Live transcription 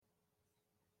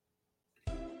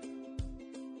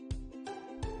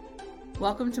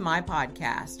Welcome to my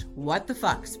podcast, What the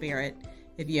Fuck, Spirit.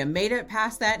 If you made it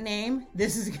past that name,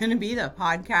 this is going to be the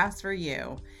podcast for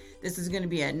you. This is going to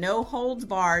be a no holds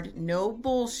barred, no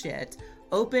bullshit,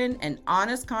 open and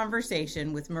honest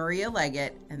conversation with Maria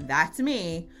Leggett, and that's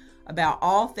me, about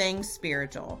all things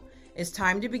spiritual. It's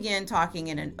time to begin talking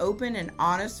in an open and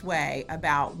honest way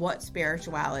about what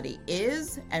spirituality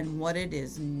is and what it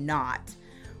is not.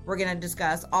 We're going to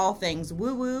discuss all things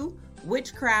woo-woo,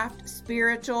 witchcraft,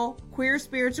 spiritual, queer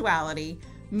spirituality,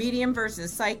 medium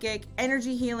versus psychic,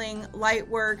 energy healing, light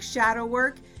work, shadow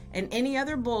work, and any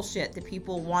other bullshit that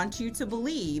people want you to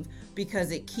believe because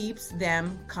it keeps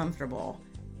them comfortable.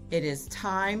 It is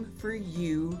time for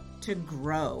you to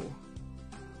grow.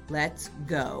 Let's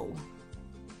go.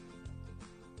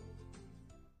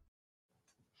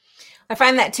 I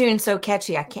find that tune so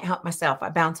catchy, I can't help myself. I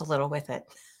bounce a little with it.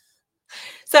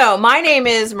 So my name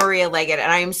is Maria Leggett, and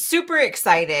I am super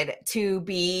excited to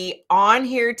be on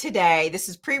here today. This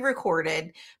is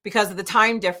pre-recorded because of the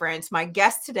time difference. My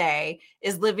guest today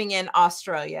is living in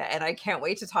Australia, and I can't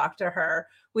wait to talk to her.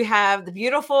 We have the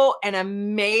beautiful and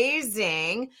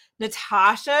amazing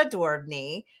Natasha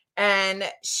Daubney, and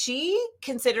she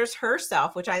considers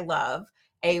herself, which I love,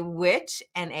 a witch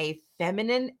and a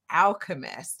feminine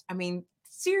alchemist. I mean,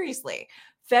 seriously.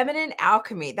 Feminine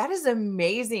alchemy. That is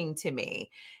amazing to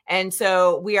me. And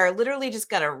so we are literally just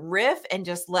going to riff and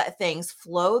just let things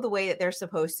flow the way that they're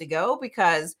supposed to go,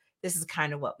 because this is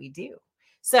kind of what we do.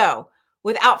 So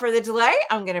without further delay,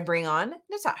 I'm going to bring on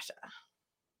Natasha.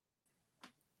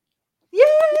 Yay!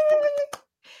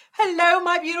 Hello,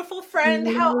 my beautiful friend.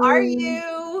 How are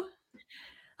you?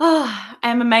 Oh,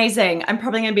 I'm amazing. I'm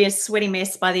probably going to be a sweaty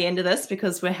mess by the end of this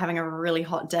because we're having a really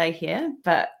hot day here,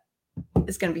 but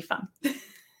it's going to be fun.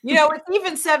 You know, it's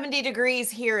even 70 degrees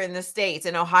here in the States,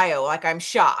 in Ohio. Like, I'm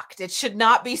shocked. It should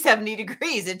not be 70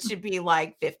 degrees. It should be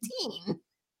like 15.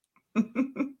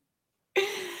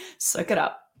 Soak it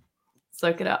up.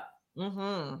 Soak it up.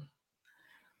 Mm-hmm.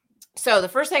 So the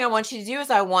first thing I want you to do is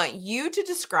I want you to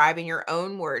describe in your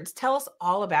own words. Tell us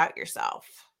all about yourself.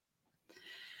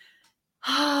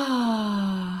 Who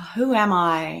am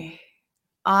I?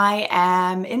 I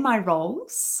am in my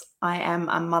roles. I am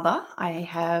a mother. I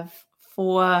have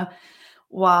 4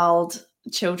 wild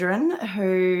children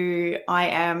who I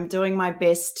am doing my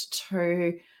best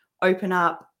to open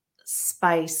up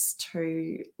space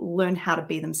to learn how to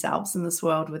be themselves in this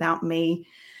world without me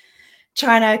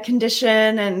trying to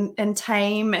condition and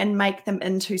tame and make them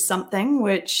into something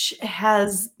which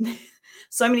has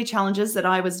so many challenges that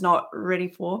I was not ready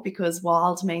for, because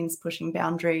wild means pushing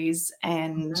boundaries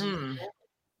and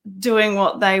doing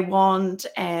what they want,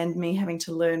 and me having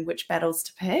to learn which battles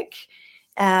to pick.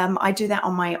 I do that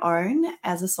on my own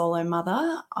as a solo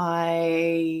mother.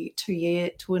 I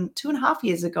 2.5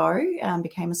 years ago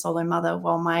became a solo mother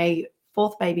while my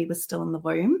 4th baby was still in the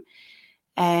womb.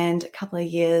 And a couple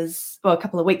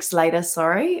of weeks later,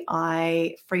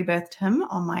 I free birthed him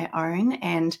on my own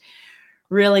and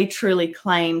really truly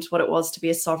claimed what it was to be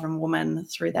a sovereign woman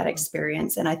through that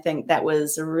experience. And I think that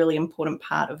was a really important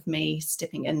part of me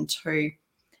stepping into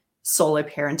solo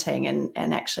parenting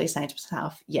and actually saying to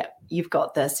myself, yeah, you've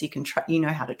got this. You can you know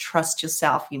how to trust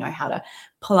yourself. You know how to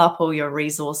pull up all your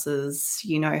resources.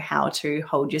 You know how to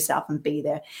hold yourself and be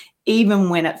there,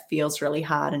 even when it feels really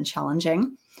hard and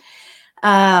challenging.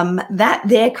 That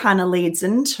there kind of leads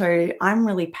into, I'm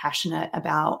really passionate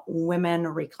about women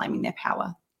reclaiming their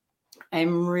power.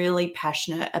 I'm really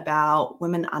passionate about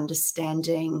women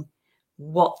understanding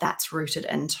what that's rooted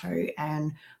into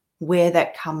and where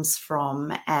that comes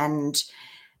from, and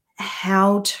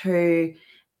how to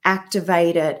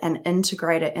activate it and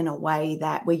integrate it in a way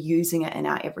that we're using it in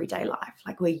our everyday life.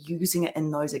 Like, we're using it in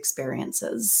those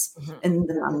experiences, in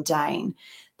the mundane,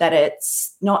 that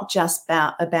it's not just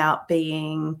about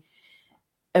being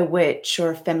a witch or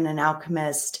a feminine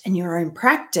alchemist in your own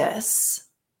practice,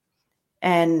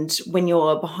 and when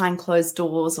you're behind closed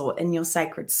doors or in your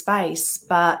sacred space,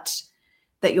 but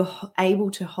that you're able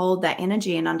to hold that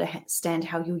energy and understand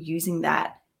how you're using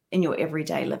that in your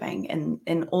everyday living, and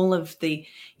in all of the,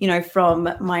 from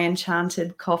my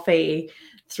enchanted coffee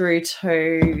through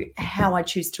to how I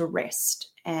choose to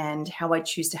rest and how I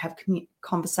choose to have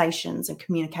conversations and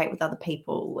communicate with other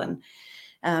people, and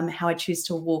how I choose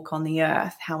to walk on the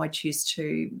earth, how I choose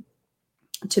to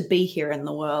be here in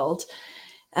the world.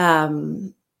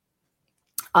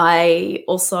 I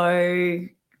also,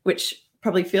 which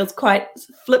probably feels quite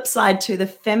flip side to the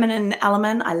feminine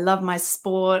element, I love my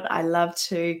sport. I love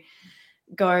to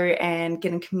go and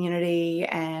get in community.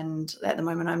 And at the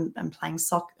moment I'm playing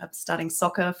soccer. I'm starting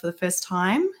soccer for the first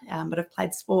time, but I've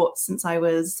played sports since I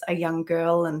was a young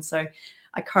girl. And so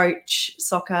I coach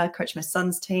soccer, coach my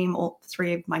son's team. All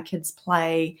three of my kids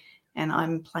play, and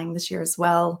I'm playing this year as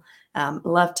well.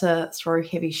 Love to throw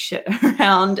heavy shit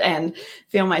around and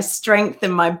feel my strength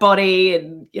in my body.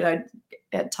 And, you know,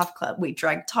 at Tough Club, we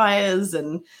drag tires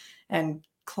and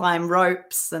climb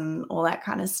ropes and all that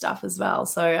kind of stuff as well.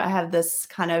 So I have this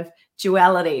kind of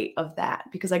duality of that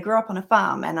because I grew up on a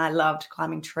farm and I loved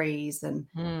climbing trees and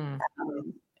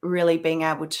really being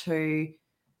able to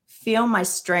feel my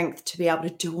strength to be able to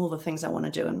do all the things I want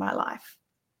to do in my life.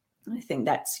 And I think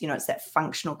that's, you know, it's that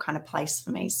functional kind of place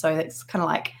for me. So it's kind of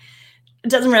like, it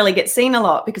doesn't really get seen a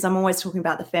lot because I'm always talking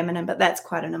about the feminine, but that's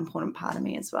quite an important part of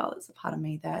me as well. It's a part of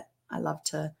me that I love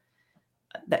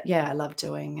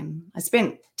doing. And I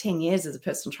spent 10 years as a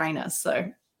personal trainer.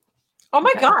 So. Oh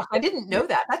my gosh, I didn't know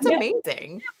that. That's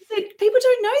amazing. People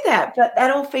don't know that, but that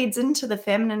all feeds into the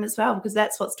feminine as well, because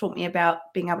that's what's taught me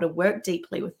about being able to work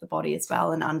deeply with the body as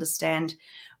well and understand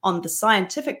on the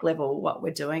scientific level what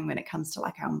we're doing when it comes to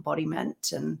like our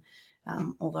embodiment and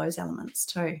all those elements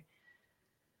too.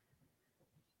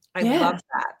 I love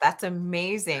that. That's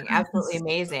amazing. Absolutely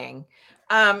amazing.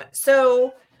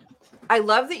 So I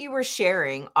love that you were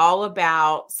sharing all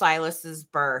about Silas's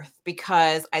birth,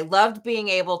 because I loved being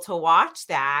able to watch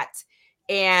that,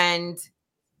 and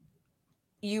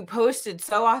you posted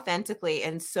so authentically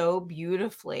and so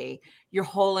beautifully your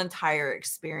whole entire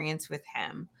experience with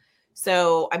him.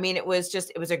 So, I mean, it was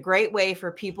a great way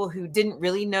for people who didn't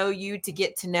really know you to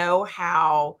get to know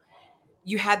how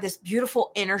you had this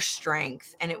beautiful inner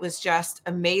strength. And it was just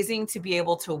amazing to be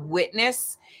able to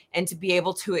witness and to be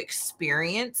able to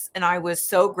experience. And I was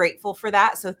so grateful for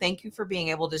that. So thank you for being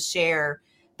able to share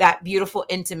that beautiful,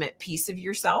 intimate piece of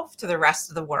yourself to the rest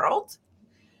of the world.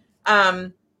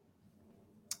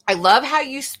 I love how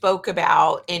you spoke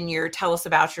about in your Tell Us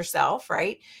About Yourself,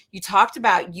 right? You talked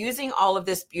about using all of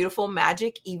this beautiful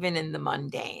magic, even in the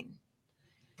mundane.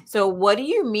 So what do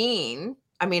you mean?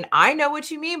 I mean, I know what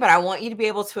you mean, but I want you to be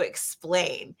able to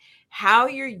explain how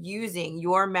you're using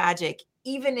your magic,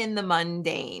 even in the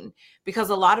mundane,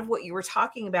 because a lot of what you were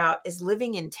talking about is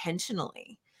living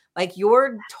intentionally. Like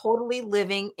you're totally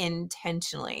living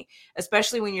intentionally,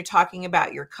 especially when you're talking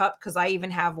about your cup. Because I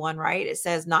even have one, right? It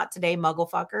says, "Not today, muggle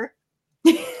fucker."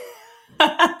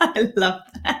 I love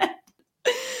that.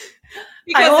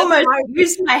 Because I almost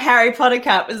used my Harry Potter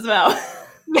cup as well.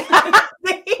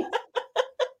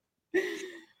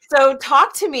 So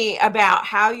talk to me about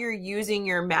how you're using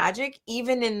your magic,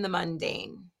 even in the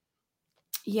mundane.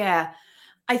 Yeah,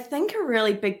 I think a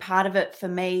really big part of it for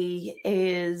me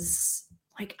is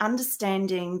like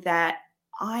understanding that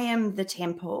I am the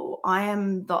temple. I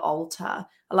am the altar.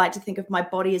 I like to think of my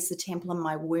body as the temple and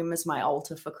my womb as my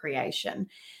altar for creation.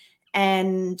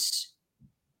 And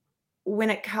when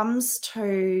it comes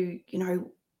to, you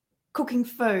know, cooking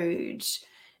food,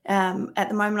 at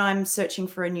the moment I'm searching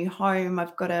for a new home.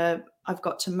 I've got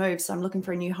to move. So I'm looking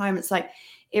for a new home. It's like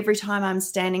every time I'm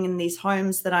standing in these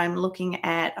homes that I'm looking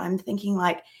at, I'm thinking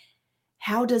like,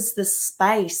 how does this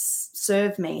space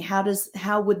serve me?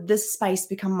 How would this space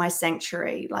become my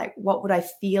sanctuary? Like, what would I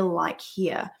feel like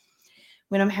here?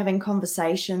 When I'm having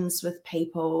conversations with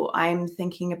people, I'm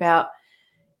thinking about,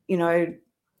 you know,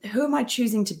 who am I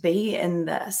choosing to be in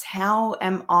this? How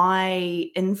am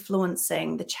I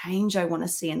influencing the change I want to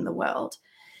see in the world?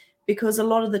 Because a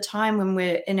lot of the time when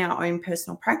we're in our own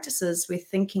personal practices, we're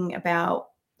thinking about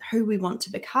who we want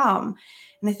to become.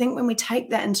 And I think when we take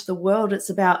that into the world, it's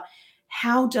about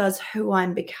how does who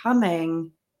I'm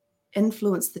becoming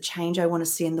influence the change I want to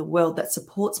see in the world that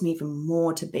supports me even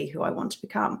more to be who I want to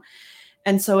become.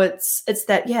 And so it's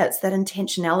that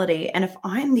intentionality. And if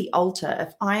I'm the altar,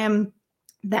 if I am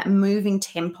that moving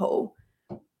temple,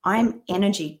 I'm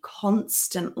energy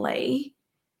constantly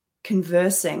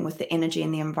conversing with the energy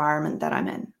in the environment that I'm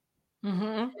in.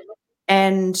 Mm-hmm.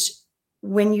 And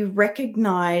when you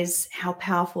recognize how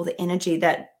powerful the energy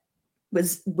that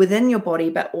was within your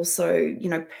body, but also, you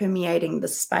know, permeating the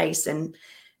space and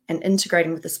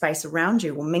integrating with the space around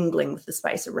you or mingling with the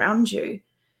space around you,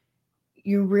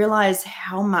 you realize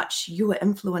how much you are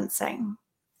influencing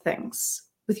things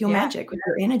with your magic, with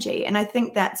your energy. And I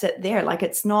think that's it there. Like,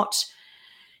 it's not,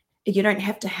 you don't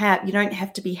have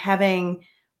to be having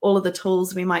all of the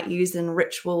tools we might use in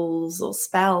rituals or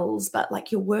spells, but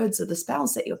like your words are the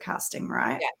spells that you're casting,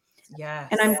 right? Yes.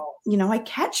 And I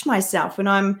catch myself when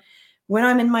I'm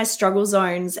in my struggle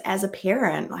zones as a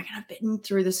parent, like I've been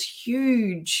through this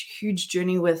huge, huge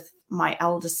journey with my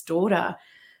eldest daughter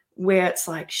where it's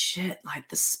like, shit, like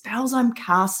the spells I'm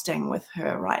casting with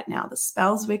her right now, the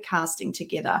spells we're casting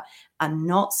together are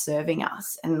not serving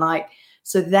us. And like,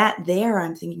 so that there,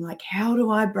 I'm thinking like, how do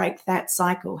I break that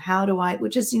cycle? How do I,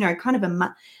 which is, kind of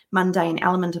a mundane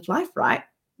element of life, right?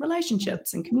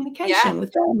 Relationships and communication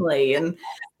with family. And,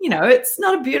 it's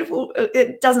not a beautiful,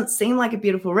 it doesn't seem like a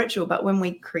beautiful ritual, but when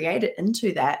we create it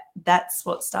into that, that's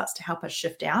what starts to help us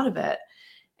shift out of it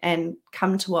and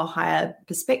come to a higher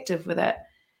perspective with it.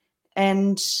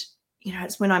 And,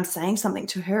 it's when I'm saying something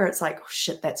to her, it's like, oh,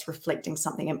 shit, that's reflecting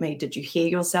something at me. Did you hear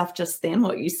yourself just then,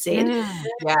 what you said?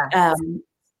 Yeah.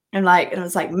 And it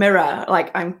was like mirror, like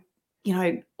I'm,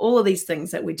 all of these things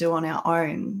that we do on our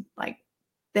own, like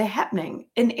they're happening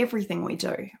in everything we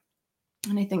do.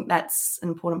 And I think that's an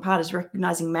important part, is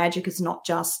recognizing magic is not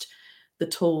just the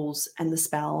tools and the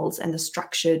spells and the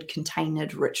structured,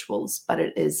 contained rituals, but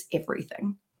it is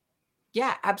everything.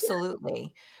 Yeah,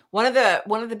 absolutely. One of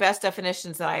the best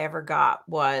definitions that I ever got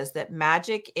was that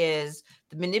magic is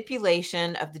the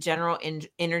manipulation of the general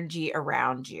energy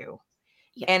around you.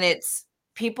 Yeah. And it's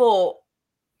people,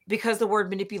 because the word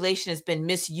manipulation has been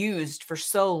misused for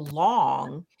so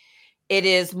long, it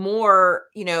is more,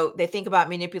 they think about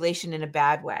manipulation in a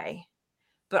bad way.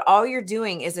 But all you're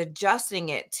doing is adjusting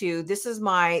it to, this is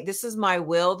my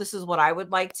will, this is what I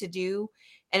would like to do.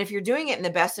 And if you're doing it in the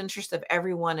best interest of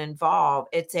everyone involved,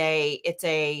 it's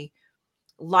a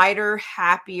lighter,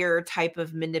 happier type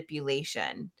of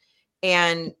manipulation.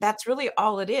 And that's really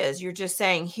all it is. You're just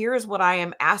saying, here's what I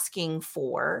am asking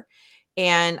for.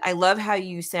 And I love how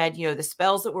you said, the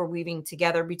spells that we're weaving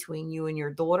together between you and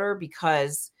your daughter,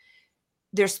 because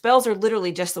their spells are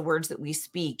literally just the words that we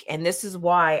speak. And this is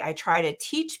why I try to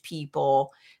teach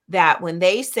people that when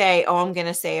they say, oh, I'm going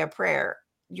to say a prayer,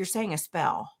 you're saying a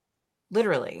spell,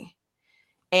 literally.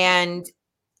 And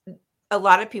a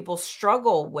lot of people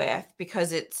struggle with,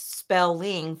 because it's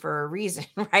spelling for a reason,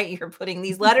 right? You're putting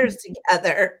these letters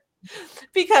together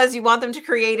because you want them to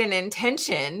create an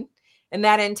intention, and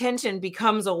that intention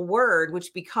becomes a word,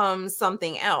 which becomes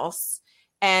something else.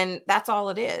 And that's all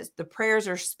it is. The prayers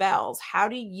are spells. How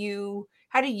do you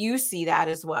see that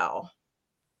as well?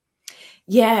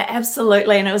 Yeah,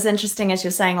 absolutely. And it was interesting, as you're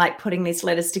saying, like putting these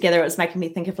letters together, it was making me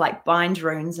think of like bind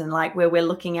runes, and like where we're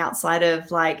looking outside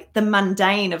of like the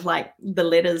mundane of like the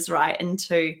letters, right,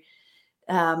 into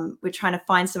we're trying to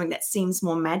find something that seems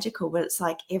more magical, but it's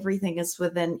like everything is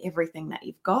within everything that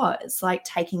you've got. It's like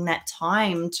taking that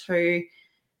time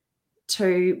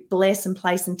to bless and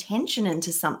place intention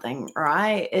into something,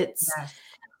 right?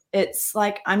 It's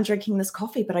like, I'm drinking this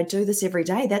coffee, but I do this every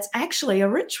day. That's actually a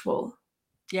ritual.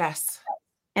 Yes.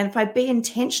 And if I be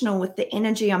intentional with the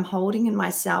energy I'm holding in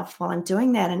myself while I'm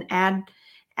doing that, and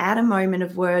add a moment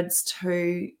of words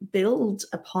to build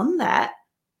upon that,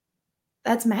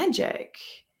 that's magic.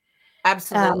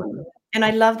 Absolutely. And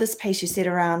I love this piece you said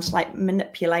around like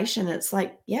manipulation. It's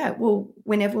like, yeah, well,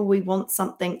 whenever we want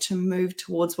something to move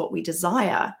towards what we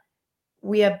desire,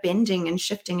 we are bending and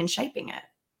shifting and shaping it.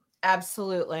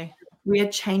 Absolutely. We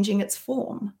are changing its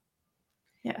form.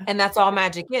 Yeah. And that's all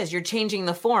magic is. You're changing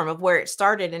the form of where it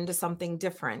started into something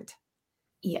different.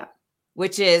 Yeah.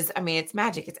 Which is, it's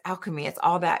magic. It's alchemy. It's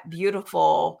all that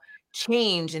beautiful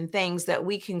change and things that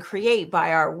we can create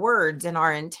by our words and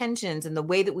our intentions and the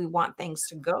way that we want things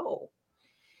to go.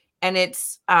 And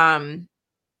it's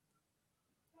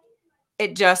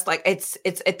it just like, it's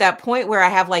at that point where I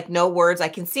have like no words. I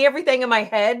can see everything in my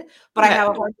head, but I have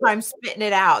a hard time spitting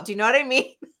it out. Do you know what I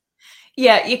mean?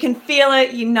 Yeah, you can feel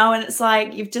it, and it's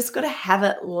like you've just got to have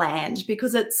it land,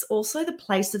 because it's also the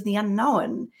place of the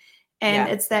unknown. And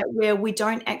it's that where we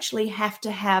don't actually have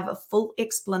to have a full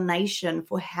explanation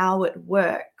for how it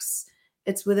works.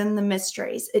 It's within the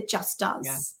mysteries. It just does.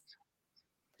 Yeah.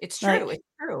 It's true. It's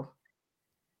true.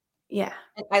 Yeah.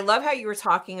 And I love how you were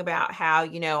talking about how,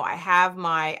 I have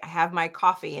my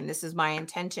coffee, and this is my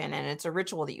intention, and it's a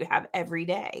ritual that you have every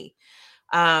day.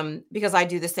 Because I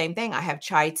do the same thing. I have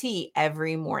chai tea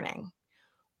every morning,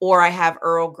 or I have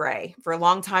Earl Grey. For a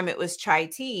long time, it was chai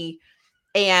tea.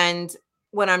 And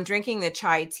when I'm drinking the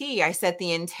chai tea, I set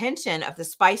the intention of the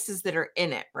spices that are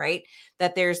in it, right?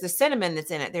 That there's the cinnamon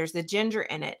that's in it. There's the ginger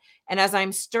in it. And as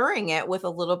I'm stirring it with a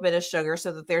little bit of sugar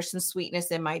so that there's some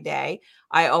sweetness in my day,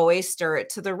 I always stir it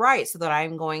to the right so that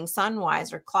I'm going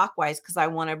sunwise or clockwise, because I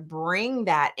want to bring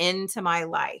that into my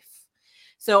life.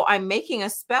 So I'm making a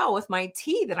spell with my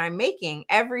tea that I'm making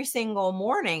every single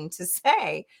morning to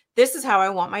say, this is how I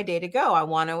want my day to go. I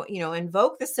want to,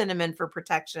 invoke the cinnamon for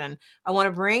protection. I want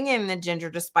to bring in the ginger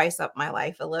to spice up my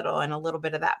life a little, and a little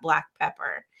bit of that black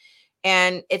pepper.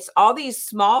 And it's all these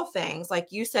small things,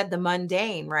 like you said, the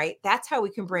mundane, right? That's how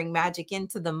we can bring magic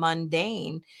into the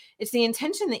mundane. It's the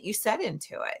intention that you set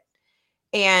into it.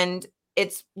 And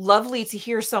it's lovely to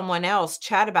hear someone else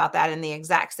chat about that in the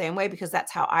exact same way, because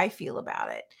that's how I feel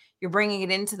about it. You're bringing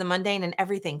it into the mundane, and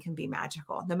everything can be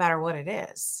magical, no matter what it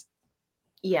is.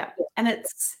 Yeah. And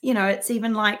it's, it's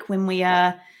even like when we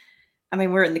are, I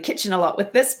mean, we're in the kitchen a lot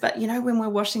with this, but, when we're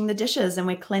washing the dishes and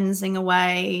we're cleansing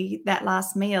away that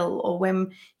last meal, or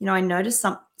when, I notice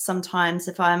sometimes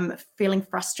if I'm feeling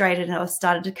frustrated and I've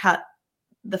started to cut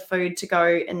the food to go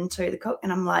into the cook,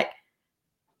 and I'm like,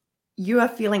 you are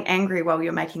feeling angry while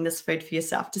you're making this food for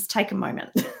yourself. Just take a moment.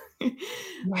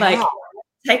 Like,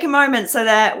 take a moment so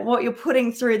that what you're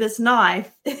putting through this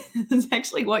knife is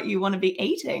actually what you want to be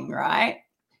eating, right?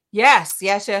 Yes.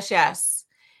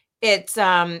 It's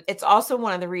also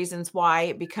one of the reasons why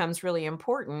it becomes really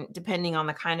important, depending on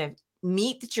the kind of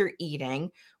meat that you're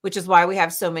eating, which is why we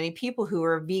have so many people who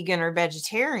are vegan or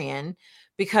vegetarian,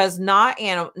 because not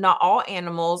all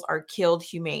animals are killed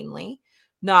humanely.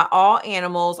 Not all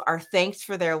animals are thanked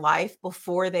for their life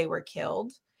before they were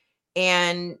killed.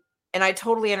 And I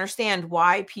totally understand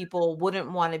why people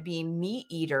wouldn't want to be meat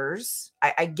eaters.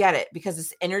 I get it, because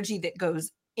it's energy that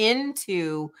goes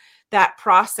into that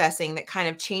processing that kind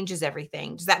of changes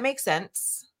everything. Does that make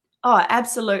sense? Oh,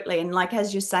 absolutely. And like,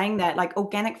 as you're saying that, like,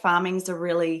 organic farming is a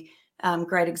really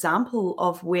great example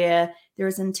of where there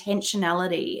is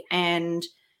intentionality. And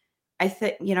I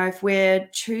think, if we're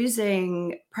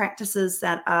choosing practices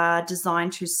that are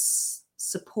designed to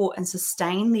support and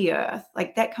sustain the earth,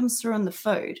 like, that comes through in the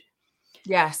food.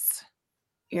 Yes.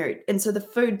 And so the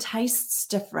food tastes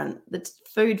different. The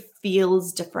food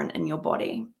feels different in your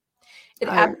body. It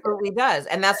absolutely does.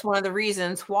 And that's one of the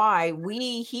reasons why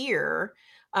we here,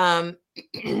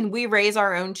 we raise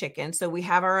our own chickens. So we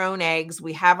have our own eggs,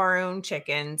 we have our own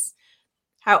chickens.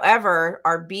 However,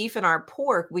 our beef and our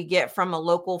pork we get from a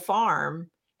local farm,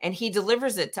 and he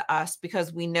delivers it to us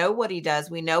because we know what he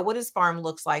does. We know what his farm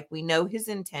looks like. We know his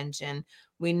intention.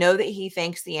 We know that he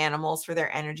thanks the animals for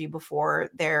their energy before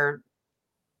they're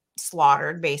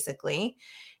slaughtered, basically.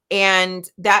 And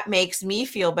that makes me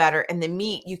feel better. And the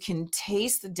meat, you can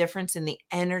taste the difference in the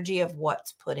energy of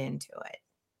what's put into it.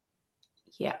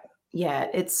 Yeah,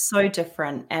 it's so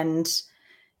different. And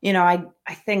I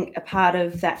think a part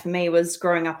of that for me was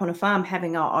growing up on a farm,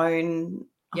 having our own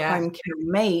home cow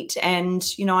meat. And,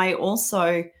 I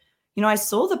also, I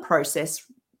saw the process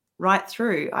right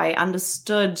through. I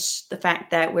understood the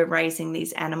fact that we're raising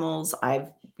these animals.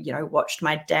 I've, watched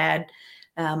my dad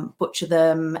butcher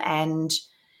them, and,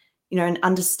 and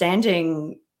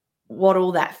understanding what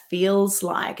all that feels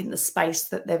like in the space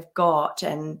that they've got.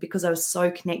 And because I was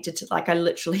so connected to, like, I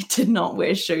literally did not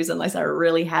wear shoes unless I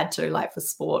really had to, like for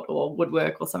sport or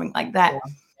woodwork or something like that.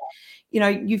 Yeah.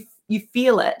 You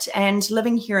feel it. And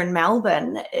living here in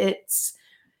Melbourne, it's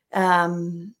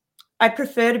I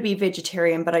prefer to be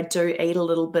vegetarian, but I do eat a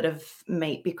little bit of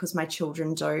meat because my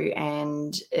children do.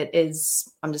 And it is,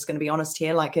 I'm just going to be honest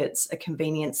here, like, it's a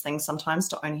convenience thing sometimes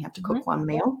to only have to cook one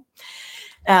meal.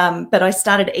 But I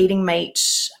started eating meat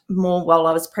more while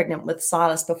I was pregnant with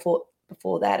Silas.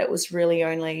 Before that, it was really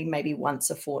only maybe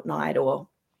once a fortnight, or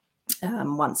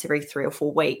once every 3 or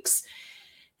 4 weeks.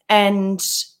 And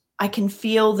I can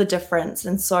feel the difference.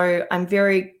 And so I'm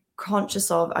very conscious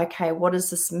of, okay, what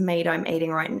is this meat I'm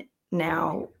eating right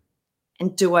now?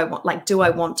 And do I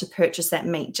want to purchase that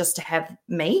meat just to have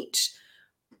meat?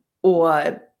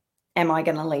 Or am I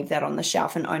going to leave that on the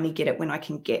shelf and only get it when I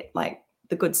can get, like,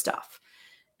 the good stuff?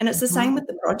 And it's the same with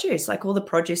the produce, like all the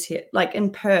produce here, like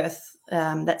in Perth,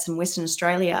 that's in Western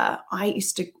Australia. I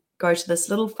used to go to this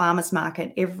little farmer's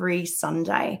market every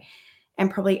Sunday, and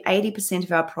probably 80%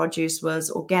 of our produce was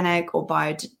organic or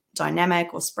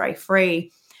biodynamic or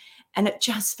spray-free. And it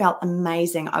just felt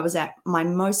amazing. I was at my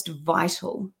most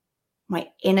vital, my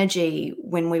energy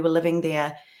when we were living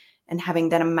there and having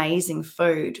that amazing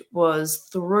food was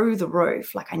through the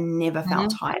roof. Like, I never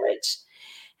felt tired.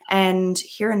 And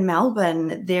here in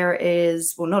Melbourne, there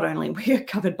is, well, not only we're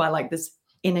covered by like this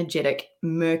energetic,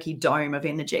 murky dome of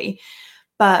energy,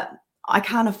 but I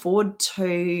can't afford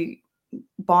to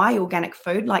buy organic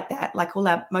food like that. Like,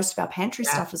 most of our pantry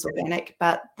stuff is organic,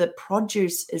 but the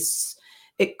produce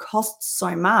it costs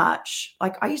so much.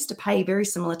 Like, I used to pay very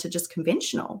similar to just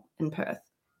conventional in Perth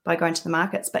by going to the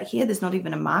markets, but here there's not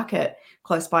even a market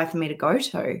close by for me to go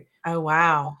to. Oh,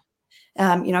 wow.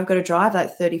 I've got to drive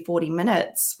like 30, 40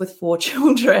 minutes with 4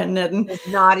 children. And it's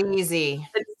not easy.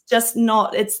 It's just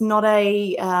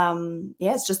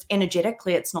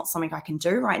energetically, it's not something I can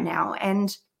do right now.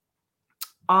 And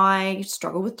I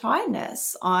struggle with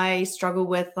tiredness. I struggle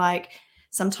with, like,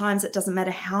 Sometimes it doesn't matter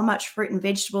how much fruit and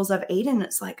vegetables I've eaten.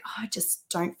 It's like, oh, I just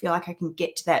don't feel like I can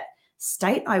get to that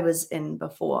state I was in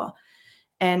before.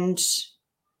 And,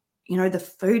 you know, the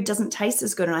food doesn't taste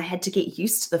as good. And I had to get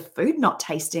used to the food not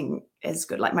tasting as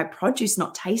good, like my produce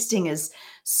not tasting as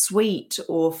sweet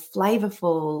or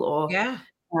flavorful, or, Yeah.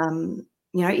 you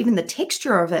know, even the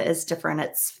texture of it is different.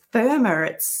 It's firmer,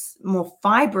 it's more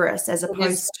fibrous as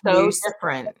opposed so to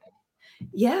different.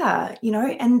 Yeah, you know,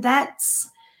 and that's,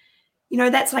 you know,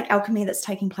 that's like alchemy that's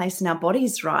taking place in our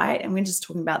bodies, right? And we're just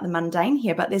talking about the mundane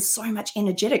here, but there's so much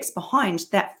energetics behind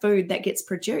that food that gets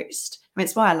produced. I mean,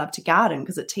 it's why I love to garden,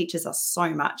 because it teaches us so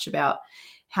much about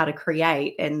how to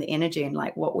create, and the energy, and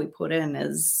like what we put in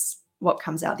is what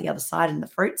comes out the other side and the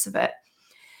fruits of it.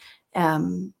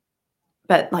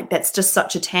 But like, that's just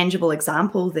such a tangible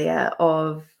example there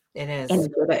of It is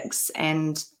energetics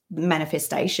and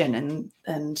manifestation,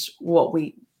 and what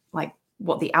we like,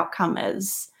 what the outcome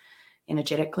is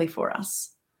energetically for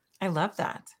us. I love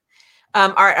that. All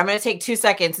right, I'm going to take 2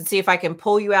 seconds and see if I can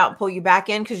pull you out and pull you back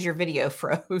in, because your video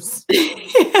froze.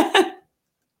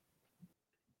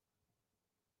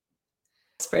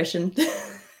 Expression. Did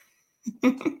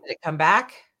it come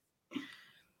back?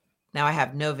 Now I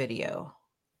have no video.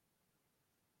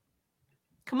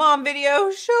 Come on,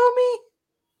 video, show me.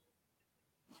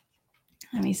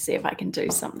 Let me see if I can do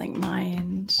something my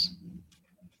end.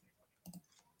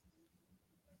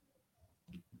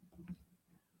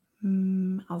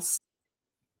 I'll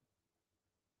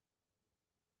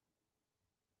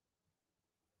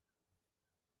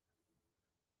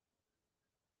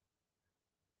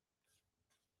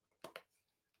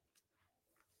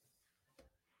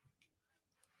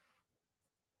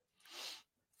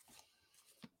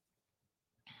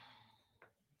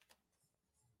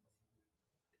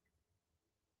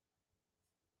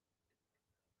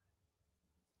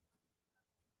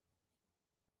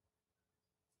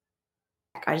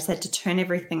I just had to turn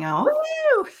everything off,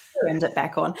 turned it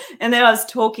back on, and then I was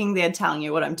talking there telling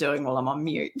you what I'm doing while I'm on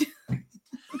mute.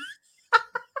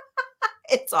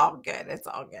 It's all good. It's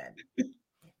all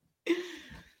good.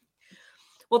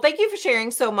 Well, thank you for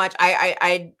sharing so much.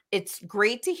 It's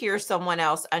great to hear someone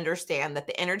else understand that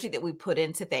the energy that we put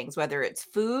into things, whether it's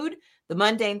food, the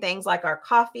mundane things like our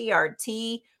coffee, our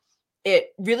tea,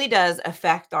 it really does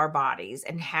affect our bodies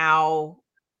and how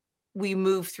we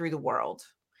move through the world.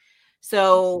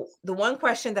 So the one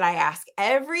question that I ask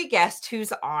every guest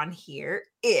who's on here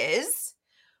is,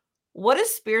 what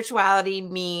does spirituality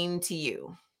mean to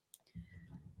you?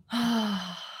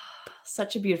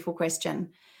 Such a beautiful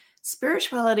question.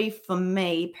 Spirituality for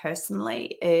me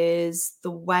personally is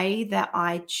the way that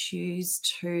I choose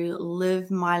to live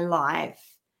my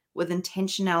life with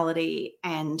intentionality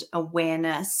and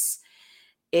awareness.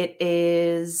 It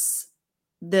is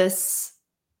this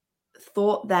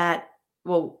thought that,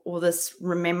 well, or this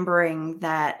remembering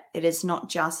that it is not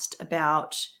just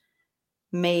about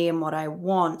me and what I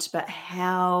want, but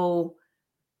how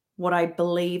what I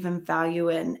believe and value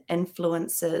in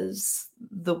influences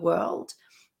the world.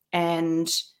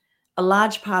 And a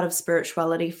large part of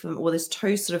spirituality there's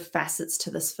two sort of facets to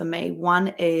this for me.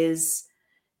 One is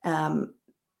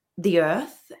the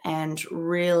earth, and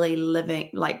really living,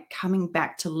 like coming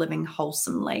back to living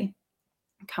wholesomely,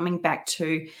 coming back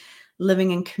to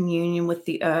living in communion with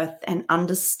the earth, and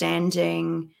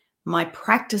understanding my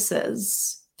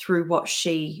practices through what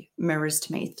she mirrors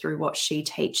to me, through what she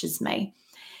teaches me,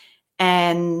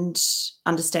 and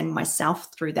understanding myself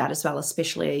through that as well,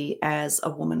 especially as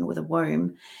a woman with a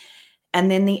womb.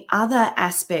 And then the other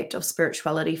aspect of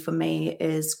spirituality for me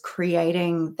is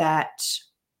creating that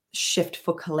shift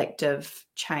for collective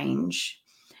change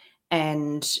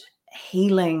and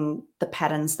healing the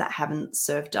patterns that haven't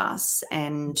served us.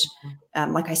 And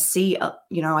like I see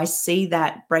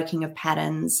that breaking of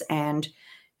patterns and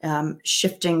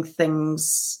shifting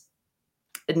things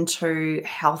into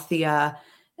healthier,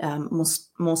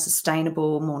 more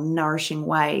sustainable, more nourishing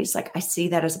ways. Like I see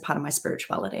that as a part of my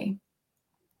spirituality.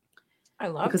 I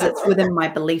love because that. it's within my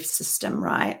belief system,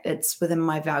 right? It's within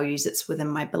my values, it's within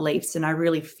my beliefs. And I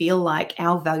really feel like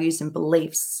our values and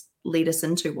beliefs lead us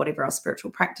into whatever our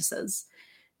spiritual practice is.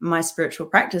 My spiritual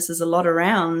practice is a lot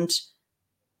around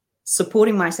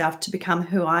supporting myself to become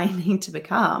who I need to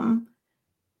become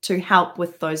to help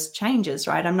with those changes,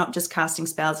 right? I'm not just casting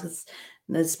spells because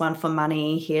there's one for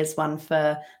money, here's one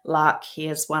for luck,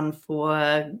 here's one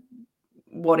for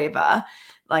whatever.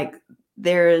 Like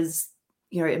there is,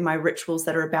 in my rituals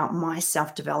that are about my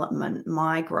self-development,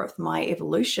 my growth, my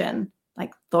evolution,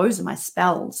 like those are my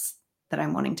spells that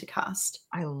I'm wanting to cast.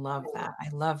 I love that. I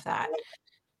love that.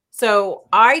 So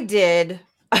I did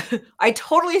I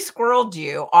totally squirreled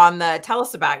you on the tell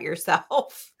us about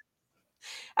yourself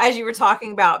as you were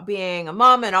talking about being a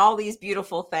mom and all these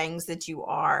beautiful things that you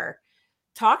are.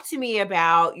 Talk to me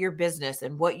about your business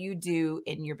and what you do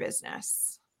in your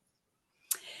business.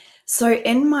 So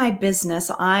in my business,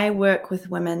 I work with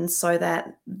women so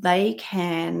that they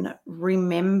can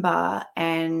remember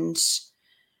and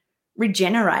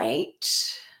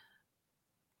regenerate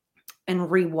and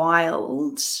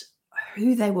rewild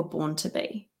who they were born to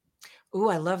be. Oh,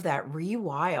 I love that.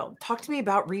 Rewild. Talk to me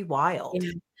about rewild.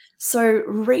 Yeah. So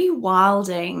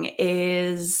rewilding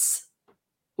is,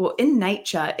 well, in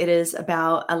nature, it is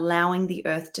about allowing the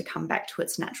earth to come back to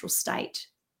its natural state,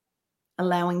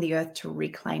 allowing the earth to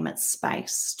reclaim its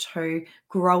space, to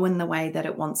grow in the way that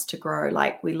it wants to grow.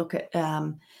 Like we look at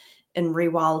in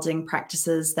rewilding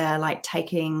practices, they're like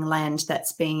taking land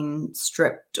that's been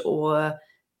stripped or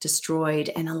destroyed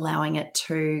and allowing it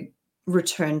to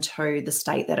return to the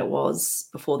state that it was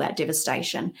before that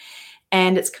devastation.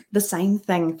 And it's the same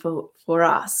thing for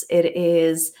us. It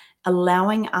is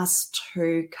allowing us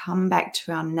to come back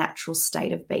to our natural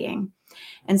state of being.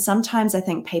 And sometimes I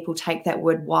think people take that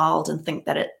word wild and think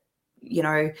that it,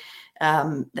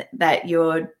 that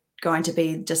you're going to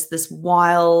be just this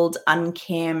wild,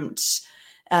 unkempt,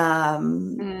 no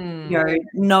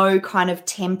kind of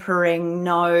tempering,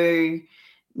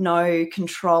 no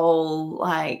control,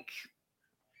 like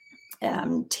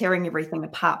tearing everything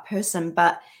apart person.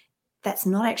 But that's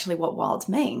not actually what wild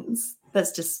means.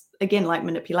 That's just, again, like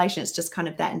manipulation. It's just kind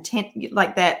of that intent,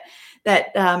 like that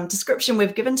description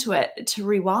we've given to it. To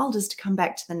rewild is to come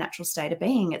back to the natural state of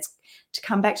being. It's to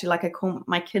come back to, like I call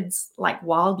my kids like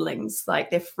wildlings,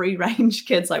 like they're free range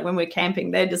kids. Like when we're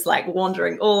camping, they're just like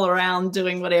wandering all around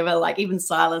doing whatever. Like even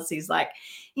Silas, he's like,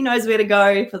 he knows where to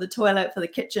go for the toilet, for the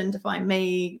kitchen, to find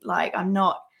me. Like I'm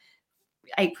not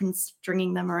apron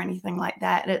stringing them or anything like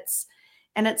that. It's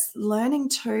learning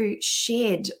to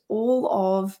shed all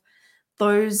of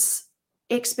those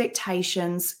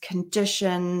expectations,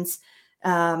 conditions,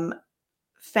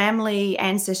 family,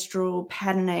 ancestral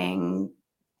patterning,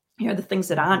 the things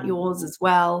that aren't yours as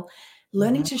well.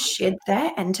 Learning to shed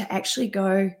that and to actually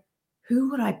go, who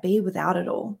would I be without it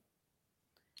all?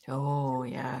 Oh,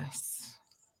 yes.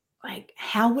 Like,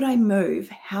 how would I move?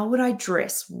 How would I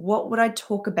dress? What would I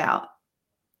talk about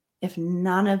if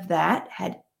none of that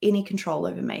had any control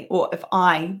over me, or if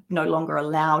I no longer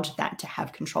allowed that to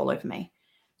have control over me?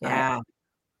 Yeah. Right?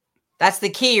 That's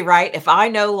the key, right? If I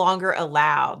no longer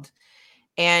allowed.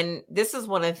 And this is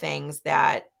one of the things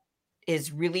that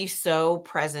is really so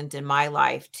present in my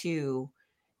life too,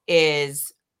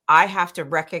 is I have to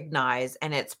recognize,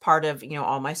 and it's part of,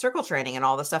 all my circle training and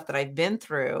all the stuff that I've been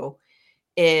through,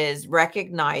 is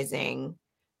recognizing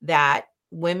that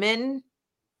women,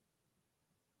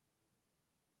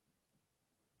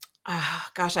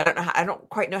 gosh, I don't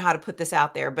quite know how to put this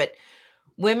out there, but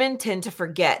women tend to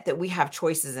forget that we have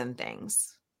choices in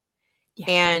things. Yeah.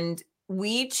 And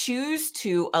we choose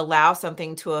to allow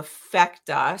something to affect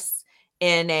us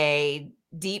in a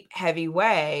deep, heavy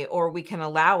way, or we can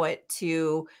allow it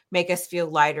to make us feel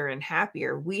lighter and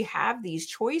happier. We have these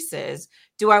choices.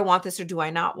 Do I want this or do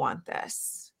I not want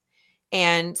this?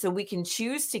 And so we can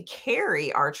choose to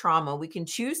carry our trauma. We can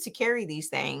choose to carry these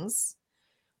things,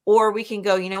 or we can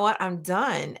go, you know what, I'm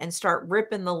done, and start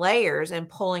ripping the layers and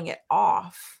pulling it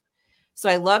off. So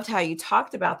I loved how you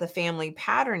talked about the family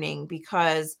patterning,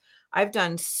 because I've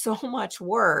done so much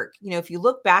work. If you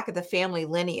look back at the family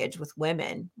lineage with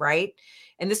women, right?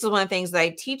 And this is one of the things that I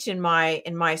teach in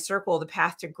my circle, the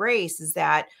Path to Grace, is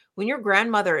that when your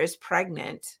grandmother is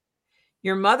pregnant,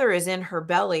 your mother is in her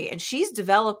belly and she's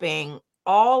developing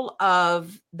all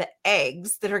of the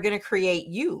eggs that are going to create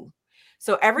you.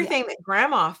 So everything that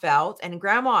grandma felt and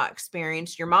grandma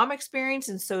experienced, your mom experienced,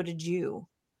 and so did you.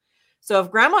 So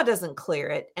if grandma doesn't clear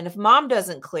it, and if mom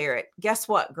doesn't clear it, guess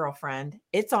what, girlfriend?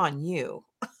 It's on you.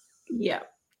 Yeah.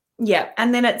 Yeah.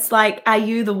 And then it's like, are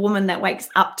you the woman that wakes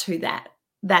up to that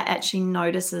actually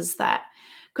notices that?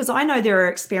 Because I know there are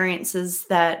experiences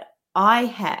that I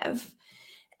have,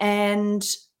 and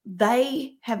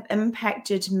they have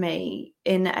impacted me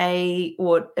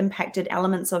or impacted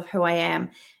elements of who I am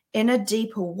in a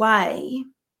deeper way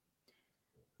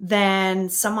than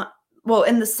someone, well,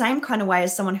 in the same kind of way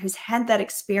as someone who's had that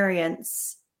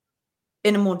experience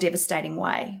in a more devastating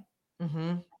way.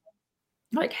 Mm-hmm.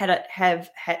 Like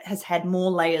has had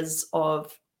more layers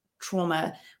of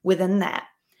trauma within that.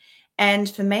 And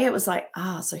for me, it was like,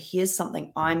 so here's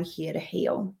something I'm here to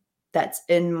heal that's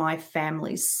in my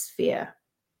family's sphere,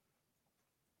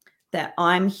 that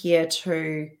I'm here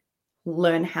to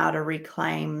learn how to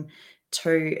reclaim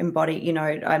to embody, you know,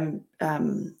 I don't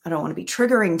want to be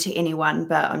triggering to anyone,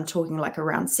 but I'm talking like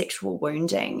around sexual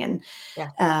wounding. And,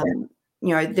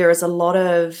 you know, there is a lot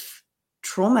of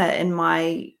trauma in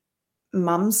my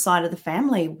mum's side of the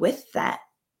family with that.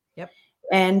 Yep.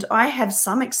 And I have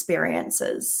some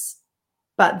experiences,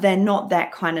 but they're not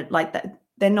that kind of like that.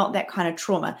 They're not that kind of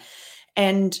trauma.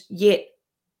 And yet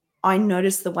I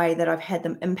notice the way that I've had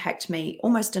them impact me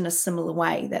almost in a similar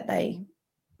way that they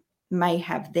may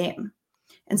have them.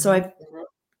 And so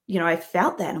I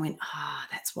felt that and I went,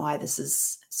 that's why this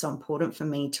is so important for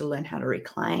me to learn how to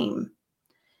reclaim,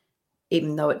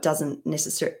 even though it doesn't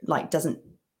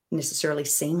necessarily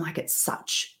seem like it's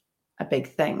such a big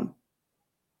thing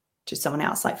to someone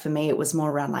else. Like for me, it was more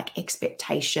around like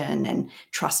expectation and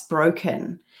trust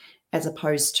broken, as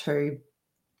opposed to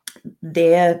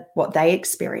what they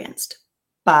experienced.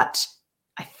 But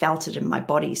I felt it in my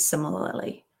body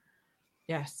similarly.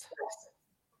 Yes.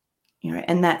 You know,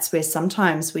 and that's where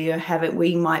sometimes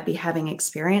we might be having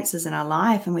experiences in our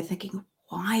life and we're thinking,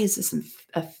 why is this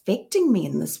affecting me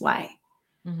in this way?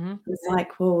 Mm-hmm. It's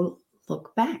like, well,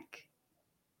 look back.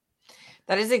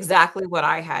 That is exactly what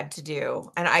I had to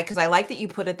do. And because I like that you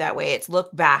put it that way. It's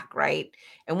look back, right?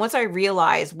 And once I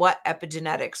realized what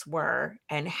epigenetics were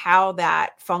and how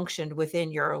that functioned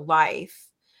within your life,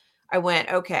 I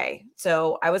went, okay,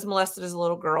 so I was molested as a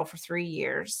little girl for 3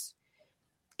 years.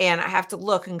 And I have to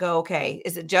look and go, okay,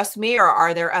 is it just me or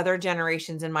are there other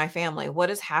generations in my family?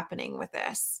 What is happening with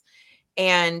this?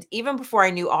 And even before I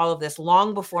knew all of this,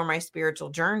 long before my spiritual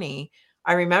journey,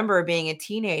 I remember being a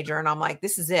teenager and I'm like,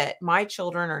 this is it. My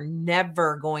children are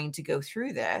never going to go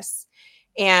through this.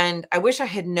 And I wish I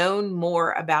had known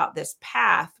more about this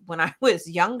path when I was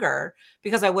younger,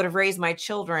 because I would have raised my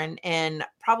children in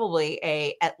probably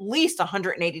at least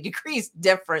 180 degrees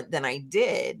different than I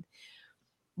did.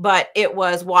 But it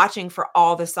was watching for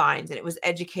all the signs and it was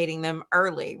educating them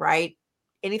early, right?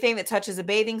 Anything that touches a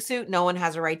bathing suit, no one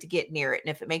has a right to get near it. And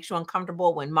if it makes you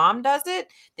uncomfortable when mom does it,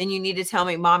 then you need to tell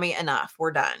me, mommy, enough,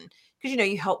 we're done. Because, you know,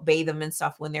 you help bathe them and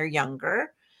stuff when they're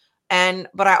younger.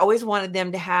 But I always wanted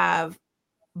them to have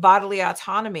bodily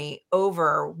autonomy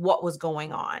over what was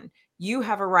going on. You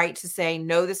have a right to say,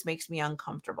 no, this makes me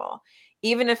uncomfortable.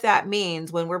 Even if that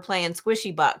means when we're playing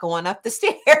squishy butt going up the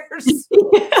stairs.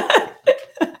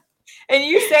 And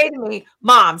you say to me,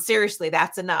 Mom, seriously,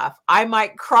 that's enough. I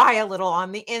might cry a little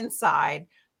on the inside,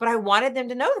 but I wanted them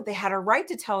to know that they had a right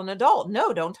to tell an adult,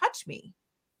 no, don't touch me.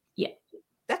 Yeah.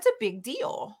 That's a big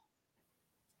deal.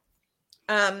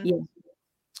 Yeah.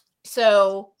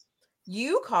 So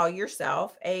you call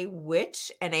yourself a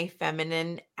witch and a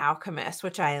feminine alchemist,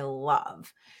 which I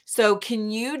love. So can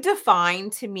you define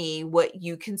to me what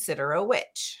you consider a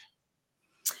witch?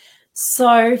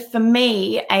 So for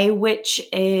me, a witch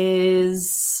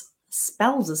is,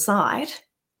 spells aside,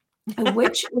 a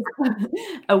witch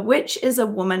is a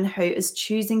woman who is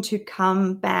choosing to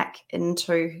come back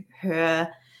into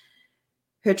her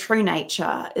true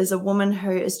nature, is a woman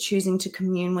who is choosing to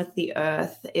commune with the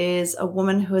earth, is a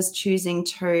woman who is choosing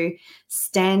to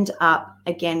stand up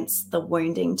against the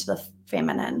wounding to the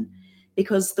feminine,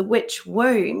 because the witch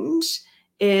wound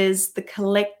is the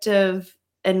collective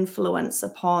influence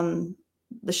upon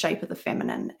the shape of the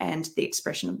feminine and the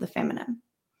expression of the feminine.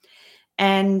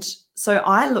 And so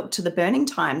I look to the burning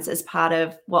times as part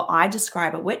of what I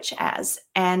describe a witch as,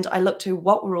 and I look to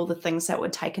what were all the things that were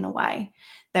taken away,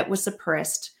 that were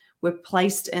suppressed, were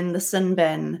placed in the sin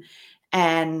bin,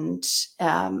 and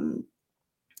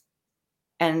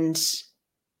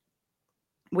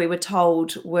we were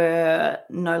told were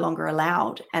no longer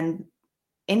allowed. And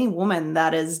any woman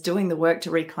that is doing the work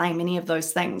to reclaim any of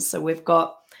those things. So we've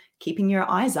got keeping your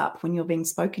eyes up when you're being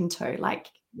spoken to, like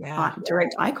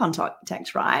direct eye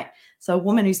contact, right? So a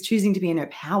woman who's choosing to be in her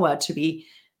power, to be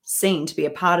seen, to be a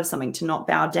part of something, to not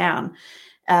bow down.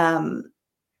 A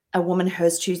woman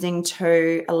who's choosing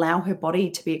to allow her body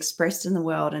to be expressed in the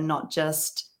world and not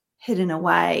just hidden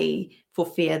away for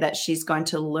fear that she's going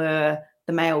to lure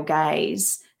the male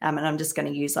gaze. And I'm just going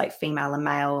to use like female and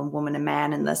male and woman and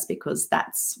man in this, because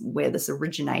that's where this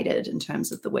originated in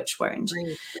terms of the witch wound.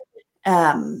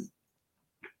 Right.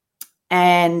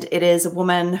 And it is a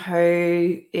woman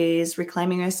who is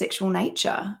reclaiming her sexual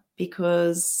nature,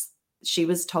 because she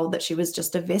was told that she was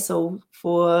just a vessel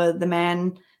for the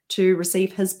man to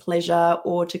receive his pleasure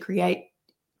or to create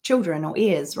children or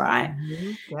heirs, right?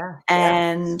 Mm-hmm. Yeah.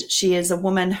 And she is a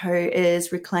woman who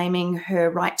is reclaiming her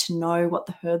right to know what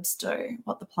the herbs do,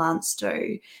 what the plants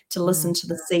do, to listen to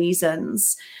the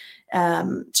seasons,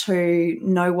 to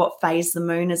know what phase the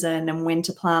moon is in and when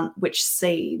to plant which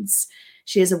seeds.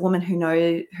 She is a woman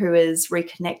who is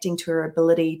reconnecting to her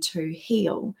ability to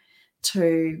heal,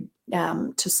 to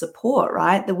support,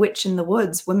 right? The witch in the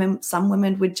woods. Some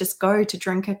women would just go to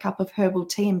drink a cup of herbal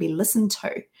tea and be listened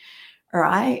to, all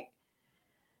right?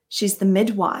 She's the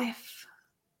midwife.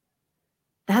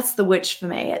 That's the witch for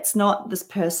me. It's not this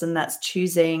person that's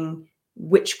choosing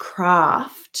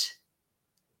witchcraft.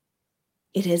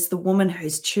 It is the woman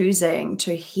who's choosing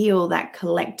to heal that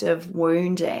collective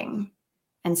wounding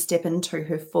and step into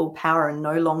her full power and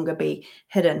no longer be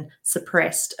hidden,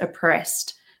 suppressed,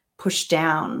 oppressed, pushed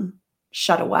down,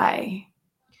 shut away,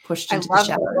 pushed into the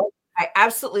shadow. I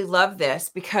absolutely love this,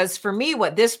 because for me,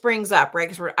 what this brings up, right?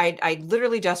 Because I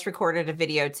literally just recorded a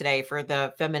video today for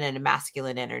the feminine and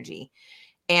masculine energy.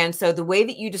 And so the way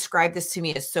that you describe this to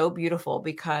me is so beautiful,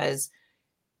 because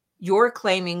you're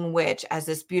claiming witch as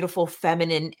this beautiful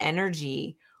feminine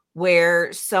energy,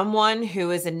 where someone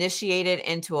who is initiated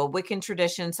into a Wiccan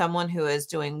tradition, someone who is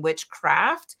doing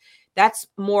witchcraft, that's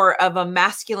more of a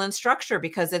masculine structure,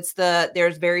 because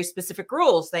there's very specific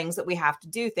rules, things that we have to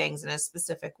do things in a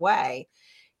specific way.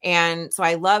 And so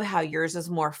I love how yours is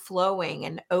more flowing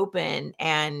and open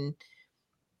and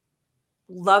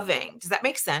loving. Does that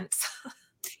make sense?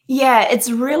 Yeah, it's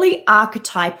really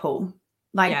archetypal.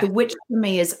 Like Yes. the witch for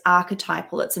me is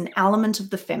archetypal. It's an element of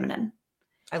the feminine.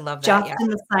 I love that. Just Yeah. in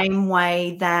the same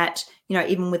way that,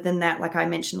 even within that, like I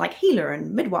mentioned, like healer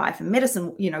and midwife and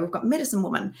medicine, we've got medicine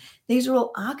woman. These are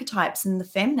all archetypes in the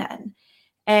feminine.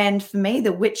 And for me,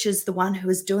 the witch is the one who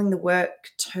is doing the work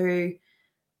to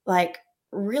like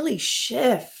really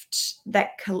shift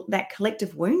that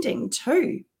collective wounding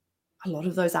to a lot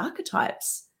of those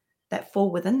archetypes that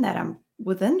fall within that,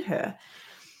 within her.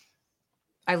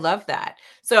 I love that.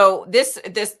 So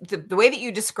the way that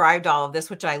you described all of this,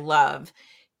 which I love,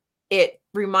 it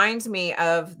reminds me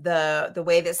of the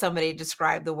way that somebody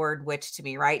described the word witch to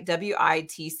me, right?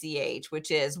 WITCH,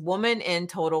 which is woman in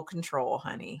total control,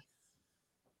 honey.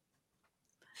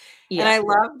 Yeah. And I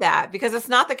love that, because it's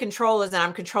not the control as in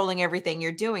I'm controlling everything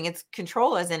you're doing. It's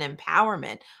control as in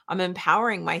empowerment. I'm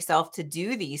empowering myself to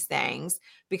do these things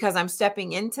because I'm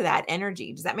stepping into that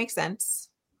energy. Does that make sense?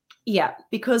 Yeah,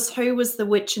 because who was the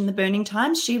witch in the burning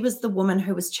times? She was the woman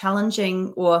who was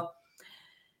challenging, or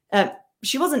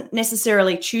she wasn't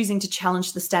necessarily choosing to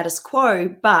challenge the status quo,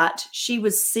 but she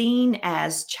was seen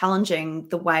as challenging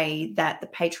the way that the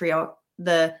patriarch,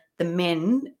 the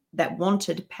men that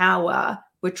wanted power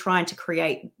were trying to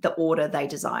create the order they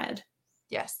desired.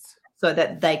 Yes. So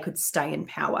that they could stay in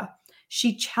power.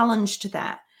 She challenged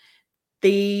that.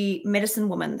 The medicine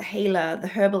woman, the healer, the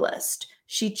herbalist,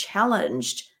 she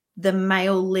challenged the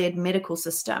male-led medical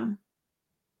system,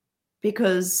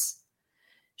 because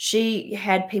she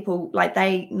had people like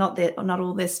not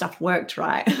all their stuff worked,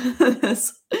 right?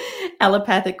 This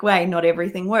allopathic way, not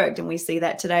everything worked. And we see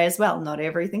that today as well. Not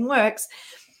everything works.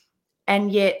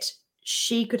 And yet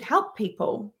she could help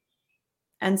people.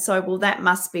 And so, well, that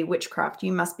must be witchcraft.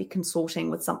 You must be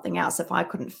consorting with something else. If I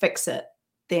couldn't fix it,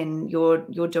 then you're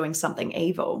doing something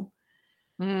evil.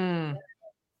 Mm.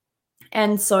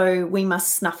 And so we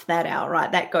must snuff that out,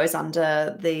 right? That goes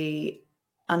under the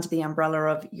umbrella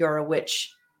of you're a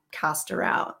witch, cast her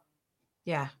out.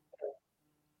 Yeah.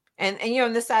 And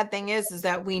and the sad thing is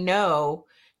that we know,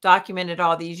 documented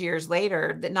all these years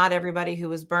later, that not everybody who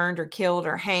was burned or killed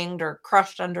or hanged or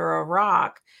crushed under a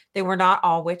rock, they were not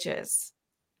all witches.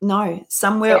 No,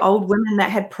 some were old women that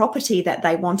had property that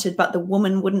they wanted, but the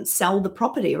woman wouldn't sell the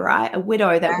property, right? A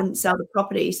widow that wouldn't sell the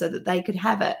property so that they could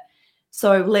have it.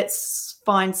 So let's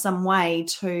find some way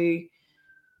to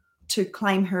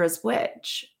claim her as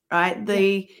witch, right?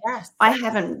 I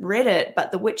haven't read it,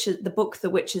 but the book The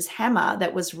Witch's Hammer,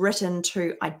 that was written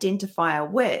to identify a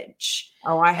witch.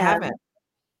 Oh, I haven't.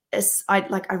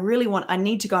 I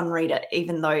need to go and read it,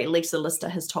 even though Lisa Lister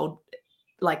has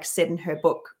said in her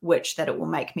book Witch that it will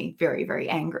make me very, very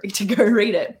angry to go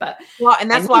read it. But and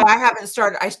that's why I haven't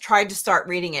started. I tried to start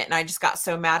reading it and I just got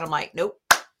so mad. I'm like, nope.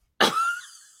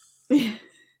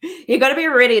 You got to be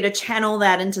ready to channel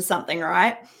that into something,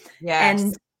 right?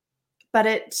 Yes.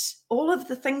 But all of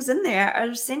the things in there are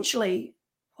essentially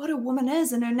what a woman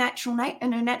is in her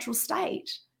natural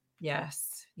state.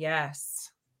 Yes.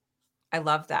 Yes. I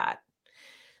love that.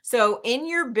 So in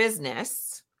your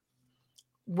business,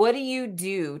 what do you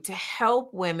do to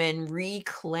help women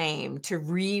reclaim, to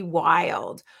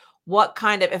rewild? What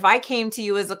kind of, if I came to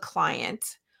you as a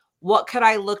client, what could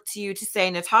I look to you to say,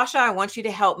 Natasha, I want you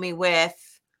to help me with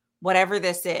whatever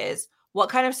this is? What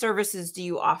kind of services do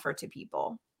you offer to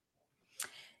people?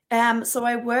 So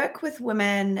I work with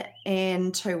women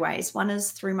in two ways. One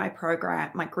is through my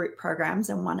group programs,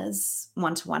 and one is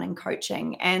one-to-one in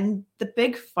coaching. And the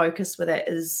big focus with it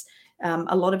is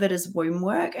A lot of it is womb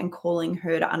work and calling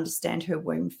her to understand her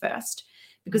womb first,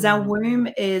 because our womb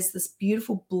is this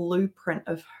beautiful blueprint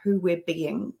of who we're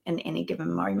being in any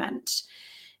given moment.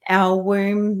 Our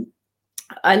womb,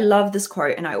 I love this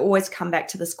quote, and I always come back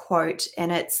to this quote,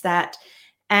 and it's that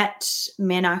at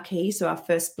menarche, so our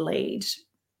first bleed,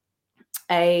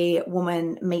 a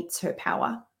woman meets her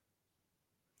power.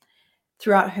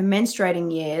 Throughout her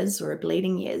menstruating years or her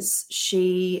bleeding years,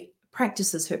 she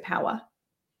practices her power.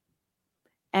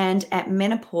 And at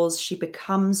menopause, she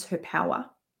becomes her power.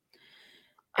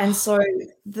 And so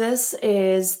this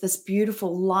is this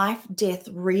beautiful life, death,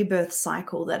 rebirth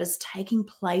cycle that is taking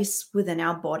place within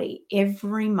our body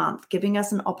every month, giving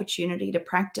us an opportunity to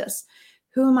practice.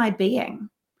 Who am I being?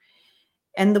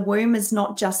 And the womb is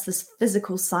not just this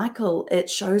physical cycle. It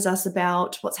shows us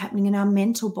about what's happening in our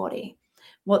mental body,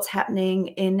 what's happening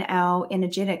in our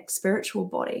energetic, spiritual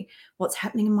body, what's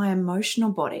happening in my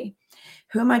emotional body.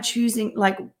 Who am I choosing?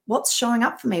 Like, what's showing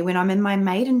up for me when I'm in my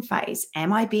maiden phase?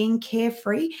 Am I being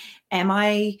carefree? Am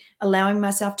I allowing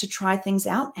myself to try things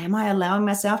out? Am I allowing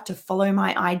myself to follow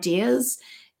my ideas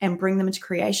and bring them into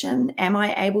creation? Am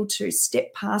I able to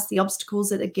step past the obstacles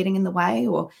that are getting in the way?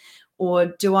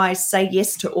 Or do I say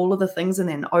yes to all of the things and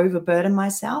then overburden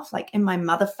myself? Like in my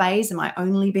mother phase, am I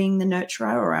only being the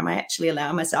nurturer, or am I actually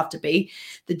allowing myself to be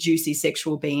the juicy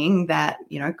sexual being that,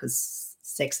 because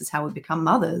sex is how we become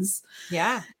mothers.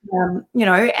 Yeah.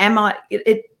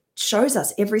 It shows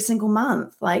us every single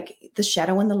month, like the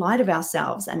shadow and the light of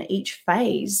ourselves. And each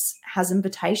phase has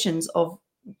invitations of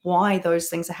why those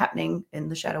things are happening in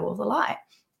the shadow or the light,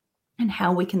 and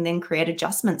how we can then create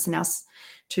adjustments in us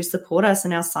to support us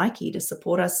in our psyche, to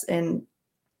support us in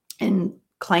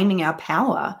claiming our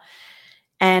power.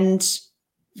 And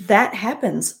that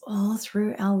happens all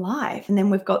through our life. And then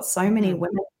we've got so many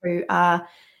women who are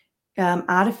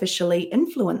artificially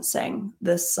influencing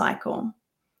this cycle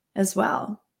as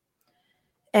well.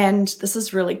 And this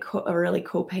is really a really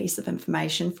cool piece of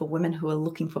information for women who are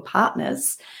looking for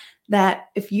partners, that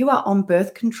if you are on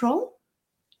birth control,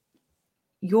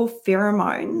 your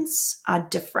pheromones are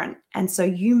different. And so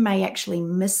you may actually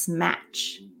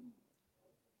mismatch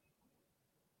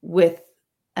with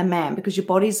a man, because your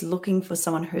body's looking for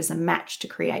someone who's a match to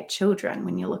create children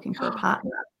when you're looking for a partner.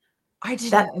 I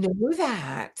didn't know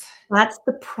that. That's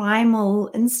the primal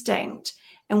instinct.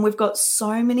 And we've got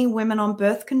so many women on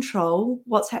birth control.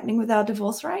 What's happening with our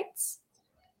divorce rates?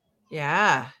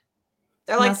 Yeah.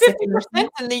 They're like 50%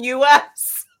 in the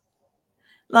US.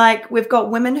 Like, we've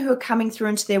got women who are coming through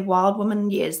into their wild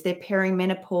woman years, their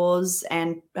perimenopause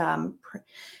and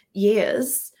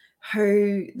years,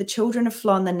 who the children have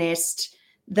flown the nest.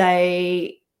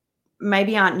 They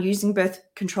maybe aren't using birth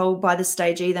control by this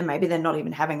stage either. Maybe they're not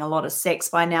even having a lot of sex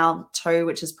by now too,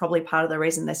 which is probably part of the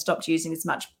reason they stopped using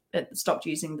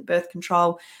the birth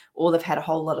control, or they've had a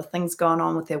whole lot of things going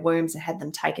on with their wombs and had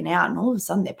them taken out, and all of a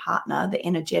sudden their partner, the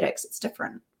energetics, it's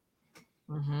different.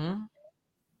 Mm-hmm.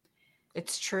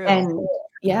 It's true. And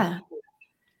yeah,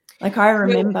 like I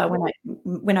remember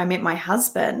when I met my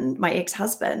husband, my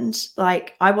ex-husband,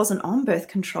 like I wasn't on birth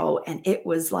control, and it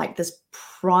was like this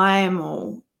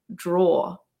primal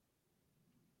draw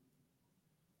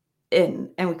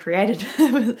in, and we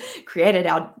created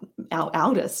our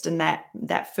eldest in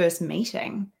that first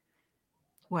meeting.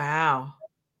 Wow.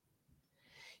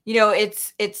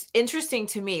 It's interesting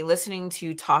to me listening to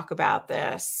you talk about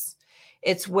this.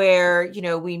 It's where,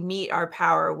 we meet our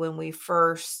power when we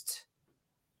first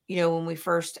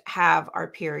have our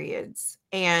periods.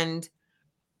 And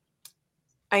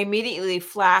I immediately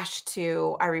flashed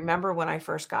to, I remember when I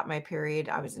first got my period,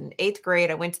 I was in 8th grade.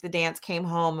 I went to the dance, came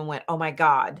home and went, oh my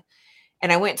God.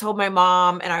 And I went and told my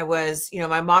mom, and I was,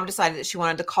 my mom decided that she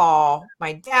wanted to call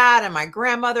my dad and my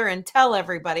grandmother and tell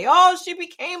everybody, oh, she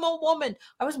became a woman.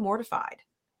 I was mortified.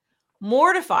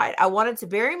 I wanted to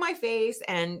bury my face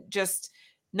and just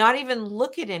not even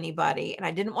look at anybody. And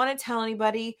I didn't want to tell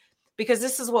anybody, because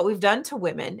this is what we've done to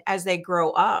women as they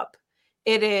grow up.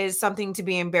 It is something to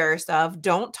be embarrassed of.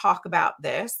 Don't talk about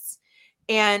this.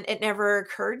 And it never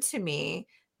occurred to me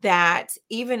that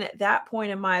even at that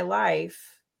point in my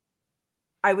life,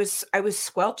 I was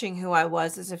squelching who I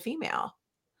was as a female,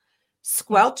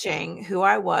 squelching who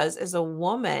I was as a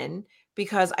woman,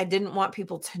 because I didn't want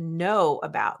people to know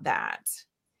about that.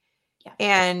 Yeah.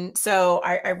 And so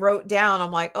I wrote down,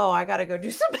 I'm like, oh, I got to go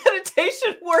do some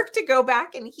meditation work to go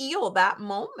back and heal that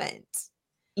moment.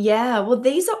 Yeah. Well,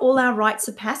 these are all our rites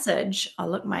of passage. Oh,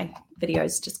 look, my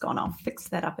video's just gone. I'll fix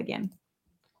that up again.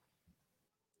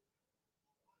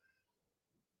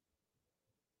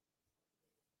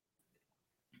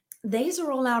 These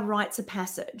are all our rites of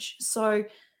passage. So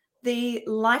The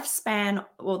lifespan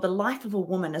or the life of a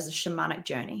woman is a shamanic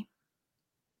journey.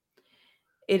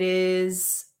 It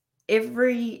is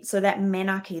so that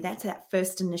menarche, that's that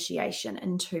first initiation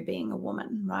into being a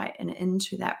woman, right? And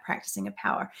into that practicing of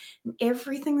power. And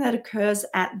everything that occurs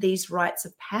at these rites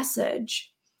of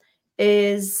passage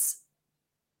is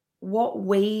what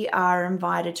we are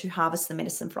invited to harvest the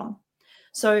medicine from.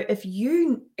 So if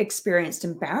you experienced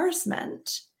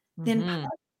embarrassment, then part of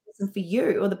the reason for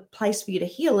you, or the place for you to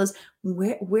heal, is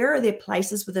where are there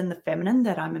places within the feminine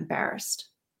that I'm embarrassed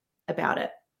about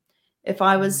it? If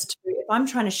I'm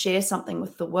trying to share something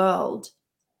with the world,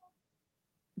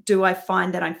 do I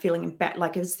find that I'm feeling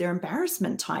like, is there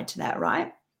embarrassment tied to that,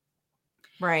 right?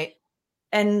 Right.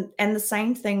 And the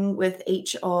same thing with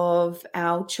each of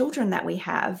our children that we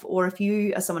have. Or if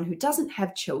you are someone who doesn't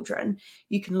have children,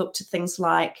 you can look to things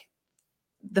like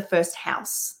the first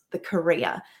house, the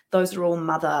career. Those are all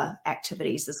mother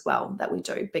activities as well that we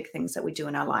do, big things that we do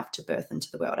in our life to birth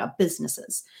into the world, our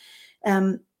businesses.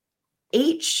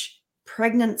 Each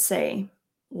pregnancy,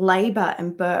 labor,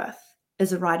 and birth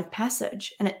is a rite of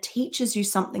passage, and it teaches you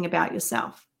something about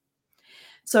yourself.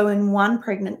 So in one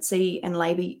pregnancy and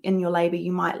labor, in your labor,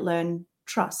 you might learn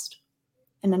trust.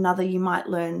 In another, you might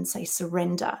learn, say,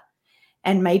 surrender.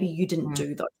 And maybe you didn't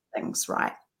do those things,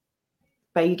 right?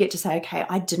 But you get to say, okay,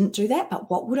 I didn't do that, but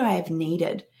what would I have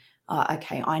needed?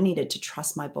 Okay, I needed to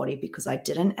trust my body because I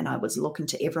didn't, and I was looking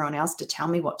to everyone else to tell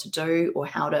me what to do or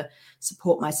how to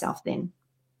support myself then.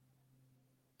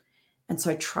 And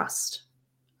so trust.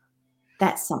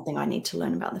 That's something I need to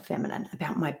learn about the feminine,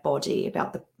 about my body,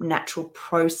 about the natural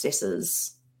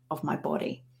processes of my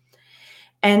body.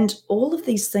 And all of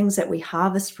these things that we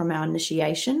harvest from our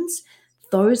initiations,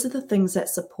 those are the things that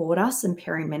support us in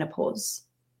perimenopause,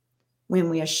 when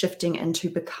we are shifting into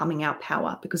becoming our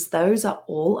power, because those are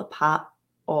all a part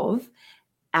of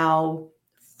our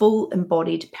full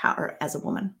embodied power as a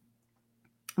woman.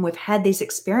 And we've had these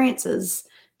experiences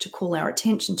to call our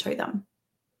attention to them.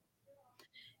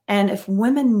 And if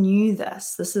women knew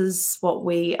this is what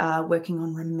we are working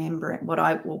on remembering, what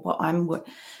I'm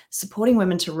supporting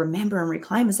women to remember and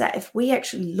reclaim, is that if we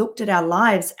actually looked at our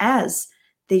lives as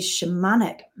these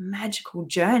shamanic, magical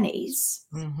journeys,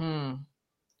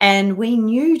 and we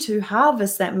knew to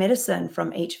harvest that medicine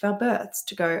from each of our births,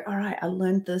 to go, all right, I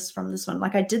learned this from this one.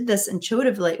 Like I did this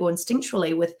intuitively or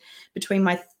instinctually between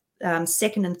my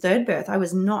second and third birth. I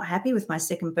was not happy with my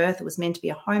second birth. It was meant to be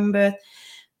a home birth.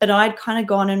 But I'd kind of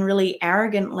gone in really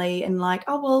arrogantly and like,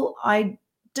 oh, well, I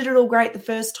did it all great the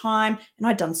first time. And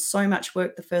I'd done so much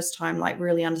work the first time, like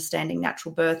really understanding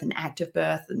natural birth and active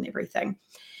birth and everything.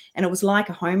 And it was like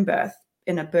a home birth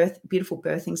in a beautiful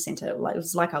birthing center. It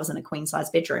was like I was in a queen size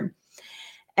bedroom.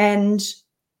 And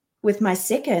with my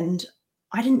second,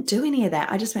 I didn't do any of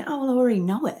that. I just went, oh, well, I already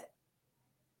know it.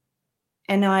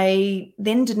 And I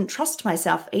then didn't trust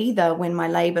myself either when my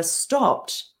labor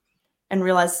stopped and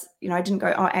realized, I didn't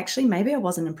go, oh, actually, maybe I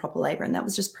wasn't in proper labor and that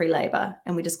was just pre-labor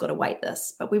and we just got to wait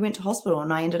this. But we went to hospital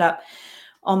and I ended up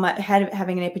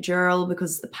having an epidural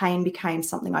because the pain became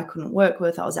something I couldn't work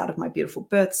with. I was out of my beautiful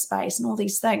birth space and all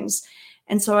these things.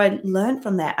 And so I learned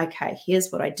from that, okay, here's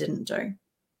what I didn't do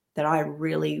that I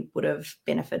really would have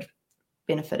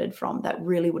benefited from, that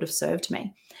really would have served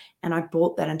me. And I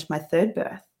brought that into my third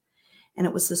birth. And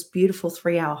it was this beautiful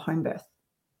 3-hour home birth.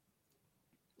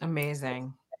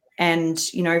 Amazing. And,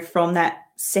 from that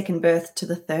second birth to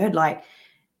the third, like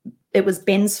it was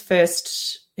Ben's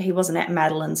first, he wasn't at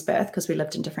Madeline's birth because we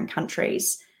lived in different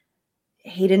countries.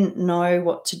 He didn't know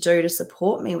what to do to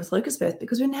support me with Luca's birth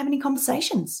because we didn't have any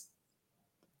conversations.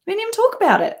 We didn't even talk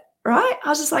about it, right? I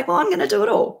was just like, well, I'm going to do it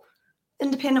all.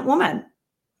 Independent woman.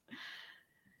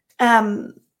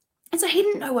 And so he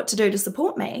didn't know what to do to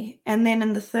support me. And then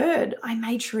in the third, I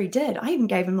made sure he did. I even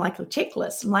gave him like a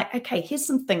checklist. I'm like, okay, here's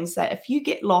some things that if you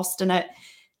get lost in it,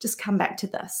 just come back to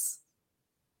this.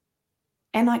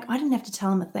 And like, I didn't have to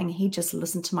tell him a thing. He just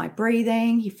listened to my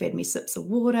breathing. He fed me sips of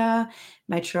water,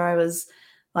 made sure I was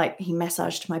like, he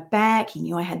massaged my back. He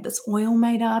knew I had this oil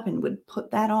made up and would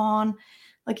put that on.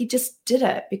 Like he just did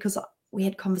it because we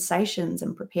had conversations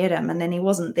and prepared him. And then he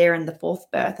wasn't there in the fourth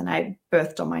birth and I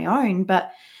birthed on my own.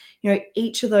 But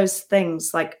each of those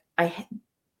things, like I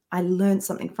learned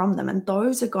something from them. And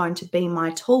those are going to be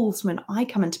my tools when I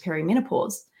come into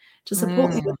perimenopause to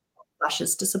support me with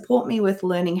flushes, to support me with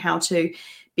learning how to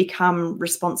become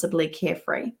responsibly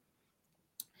carefree.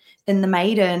 In the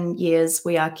maiden years,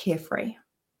 we are carefree.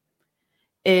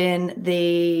 In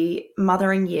the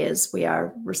mothering years, we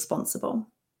are responsible.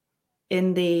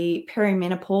 In the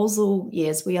perimenopausal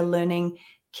years, we are learning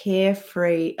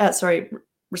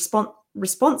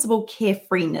responsible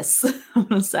carefreeness, I'm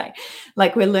going to say.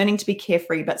 Like we're learning to be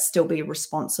carefree, but still be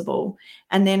responsible.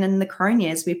 And then in the crone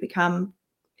years, we become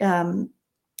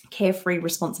carefree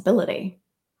responsibility.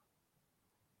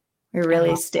 We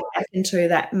really step back into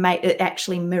that. It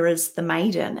actually mirrors the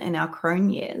maiden in our crone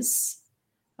years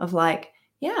of like,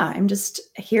 yeah, I'm just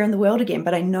here in the world again,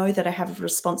 but I know that I have a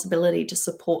responsibility to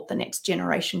support the next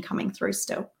generation coming through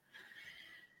still.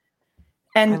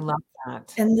 And I love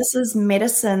that. And this is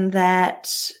medicine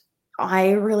that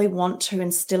I really want to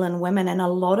instill in women. And a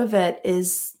lot of it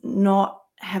is not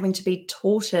having to be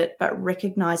taught it, but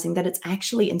recognizing that it's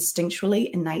actually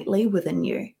instinctually, innately within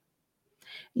you.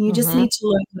 You just need to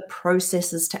learn the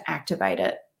processes to activate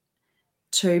it,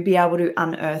 to be able to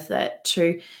unearth it,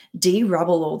 to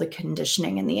de-rubble all the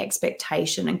conditioning and the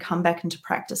expectation and come back into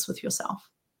practice with yourself.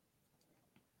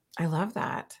 I love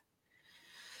that.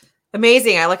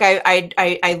 Amazing.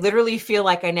 I literally feel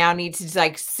like I now need to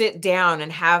like sit down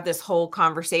and have this whole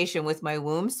conversation with my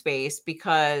womb space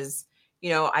because,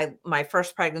 my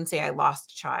first pregnancy, I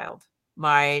lost a child.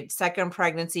 My second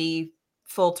pregnancy,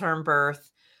 full term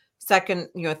birth,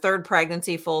 third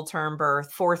pregnancy, full term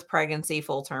birth, fourth pregnancy,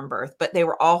 full term birth, but they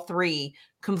were all three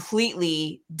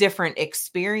completely different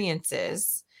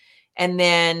experiences. And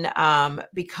then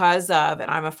because of,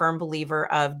 and I'm a firm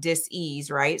believer of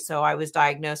dis-ease, right? So I was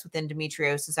diagnosed with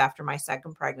endometriosis after my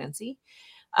second pregnancy.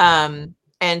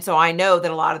 And so I know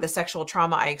that a lot of the sexual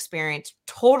trauma I experienced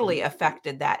totally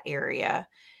affected that area.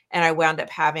 And I wound up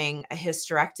having a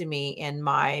hysterectomy in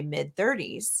my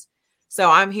mid-30s. So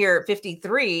I'm here at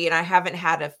 53 and I haven't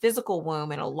had a physical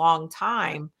womb in a long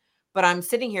time. But I'm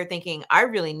sitting here thinking, I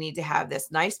really need to have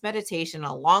this nice meditation,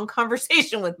 a long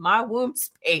conversation with my womb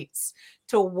space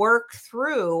to work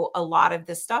through a lot of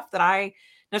this stuff that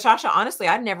Natasha, honestly,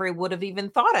 I never would have even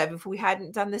thought of if we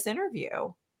hadn't done this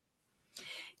interview.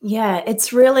 Yeah,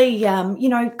 it's really,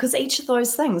 because each of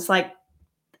those things, like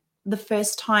the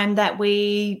first time that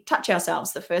we touch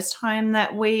ourselves, the first time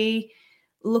that we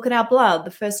look at our blood, the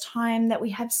first time that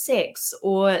we have sex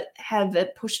or have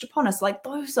it pushed upon us, like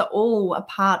those are all a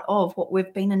part of what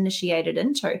we've been initiated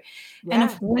into. Yeah. And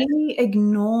if we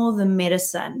ignore the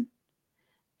medicine,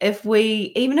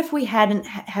 even if we haven't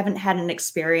had an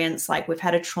experience, like we've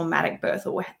had a traumatic birth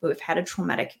or we've had a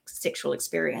traumatic sexual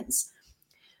experience,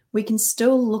 we can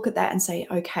still look at that and say,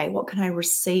 okay, what can I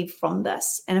receive from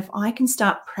this? And if I can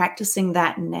start practicing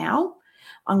that now,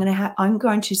 I'm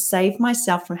going to save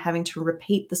myself from having to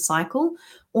repeat the cycle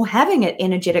or having it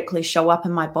energetically show up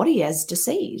in my body as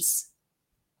disease.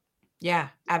 Yeah,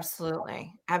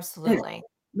 absolutely. Absolutely.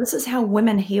 This is how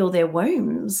women heal their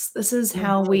wombs. This is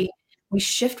how we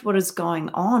shift what is going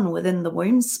on within the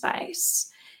womb space.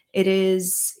 It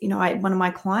is, one of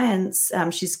my clients,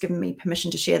 she's given me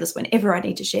permission to share this whenever I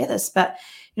need to share this, but,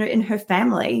 in her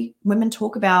family, women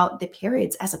talk about their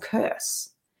periods as a curse.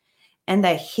 And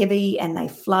they're heavy and they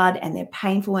flood and they're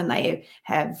painful and they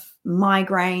have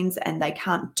migraines and they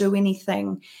can't do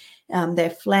anything. They're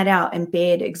flat out in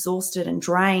bed, exhausted and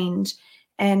drained.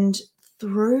 And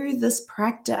through this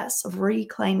practice of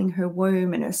reclaiming her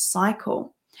womb and her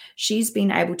cycle, she's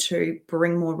been able to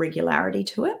bring more regularity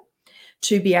to it,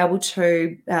 to be able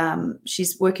to,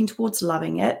 she's working towards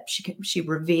loving it. She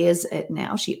reveres it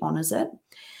now. She honors it.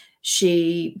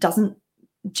 She doesn't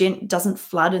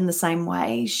flood in the same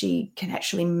way. She can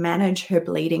actually manage her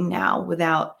bleeding now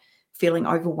without feeling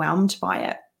overwhelmed by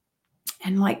it.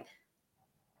 And like,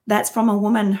 that's from a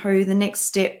woman who the next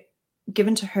step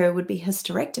given to her would be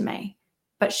hysterectomy,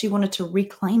 but she wanted to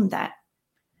reclaim that.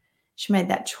 She made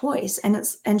that choice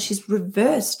and she's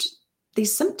reversed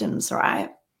these symptoms, right?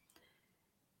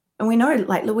 And we know,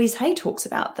 like Louise Hay talks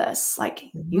about this, like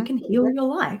you can heal your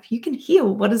life. You can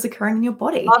heal what is occurring in your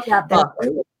body. Love that book.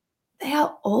 They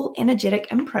are all energetic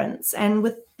imprints. And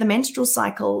with the menstrual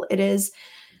cycle, it is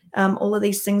all of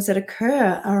these things that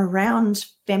occur around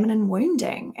feminine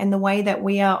wounding and the way that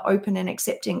we are open and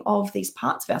accepting of these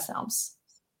parts of ourselves.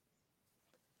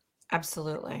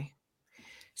 Absolutely.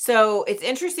 So it's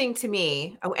interesting to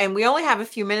me, and we only have a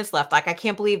few minutes left. Like, I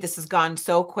can't believe this has gone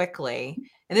so quickly.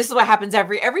 And this is what happens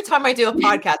every time I do a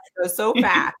podcast. It goes so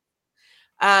fast.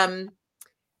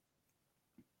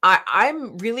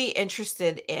 I'm really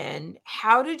interested in,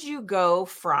 how did you go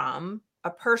from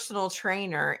a personal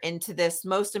trainer into this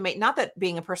most amazing, not that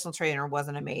being a personal trainer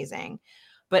wasn't amazing,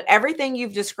 but everything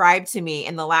you've described to me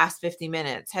in the last 50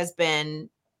 minutes has been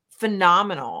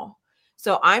phenomenal.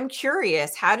 So I'm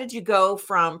curious, how did you go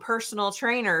from personal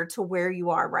trainer to where you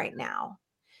are right now?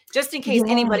 Just in case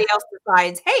anybody else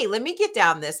decides, hey, let me get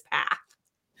down this path.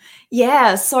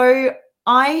 Yeah. So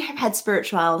I have had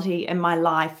spirituality in my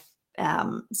life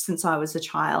since I was a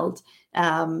child.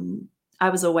 I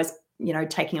was always,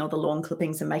 taking all the lawn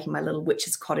clippings and making my little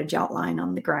witch's cottage outline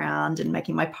on the ground and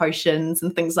making my potions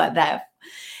and things like that.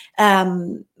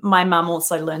 My mum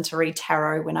also learned to read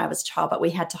tarot when I was a child, but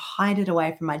we had to hide it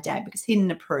away from my dad because he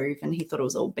didn't approve and he thought it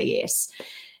was all BS.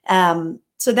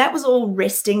 So that was all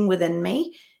resting within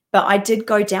me. But I did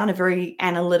go down a very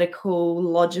analytical,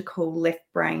 logical,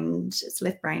 left-brained, it's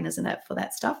left brain, isn't it, for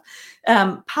that stuff,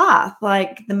 path,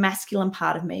 like the masculine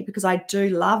part of me, because I do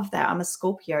love that. I'm a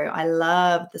Scorpio. I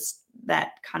love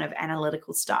that kind of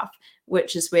analytical stuff,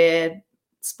 which is where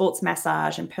sports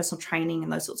massage and personal training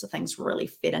and those sorts of things really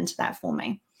fit into that for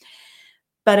me.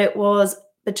 But it was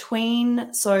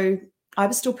so I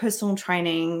was still personal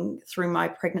training through my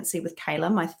pregnancy with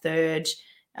Kayla, my third,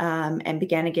 and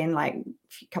began again like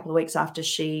a couple of weeks after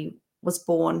she was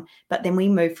born. But then we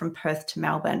moved from Perth to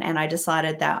Melbourne, and I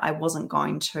decided that I wasn't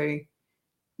going to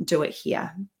do it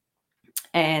here.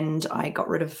 And I got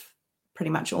rid of pretty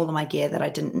much all of my gear that I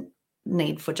didn't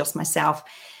need for just myself.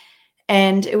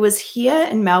 And it was here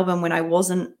in Melbourne when I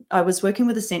was working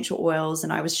with essential oils,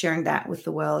 and I was sharing that with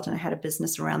the world, and I had a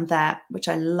business around that, which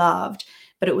I loved.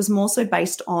 But it was more so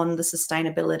based on the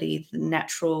sustainability, the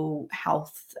natural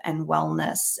health and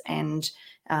wellness, and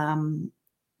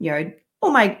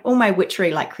all my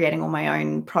witchery, like creating all my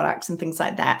own products and things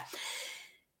like that.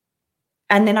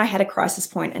 And then I had a crisis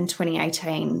point in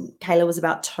 2018. Kayla was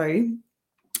about 2,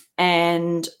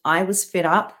 and I was fed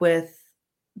up with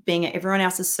being at everyone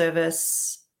else's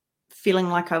service, feeling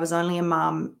like I was only a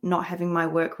mum, not having my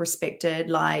work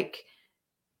respected, like,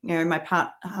 my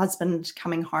husband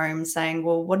coming home saying,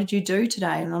 well, what did you do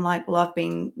today? And I'm like, well, I've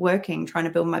been working, trying to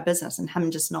build my business, and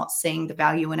him just not seeing the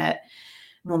value in it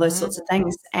and all those sorts of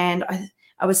things. And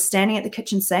I was standing at the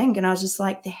kitchen sink, and I was just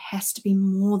like, there has to be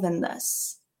more than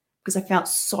this, because I felt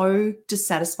so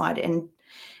dissatisfied and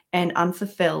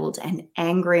unfulfilled and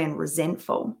angry and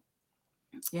resentful.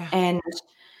 Yeah. And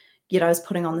I was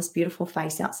putting on this beautiful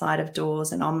face outside of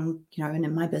doors and on, and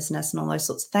in my business and all those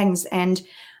sorts of things. And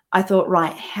I thought,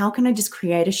 right, how can I just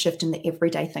create a shift in the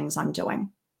everyday things I'm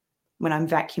doing when I'm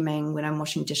vacuuming, when I'm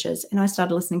washing dishes? And I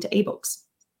started listening to ebooks.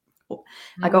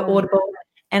 I got Audible,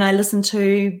 and I listened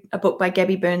to a book by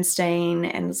Gabby Bernstein,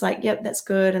 and it's like, yep, that's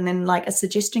good. And then like a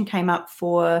suggestion came up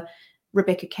for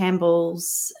Rebecca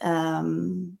Campbell's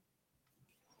Rise,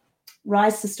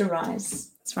 Sister,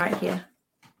 Rise. It's right here.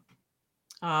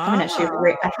 I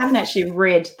haven't actually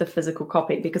read the physical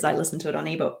copy because I listened to it on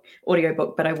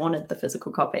audiobook, but I wanted the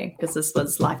physical copy because this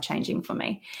was life-changing for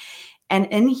me. And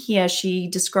in here, she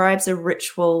describes a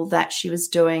ritual that she was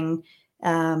doing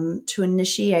to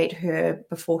initiate her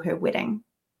before her wedding.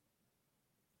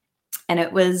 And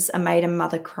it was a maiden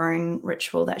mother crone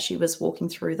ritual that she was walking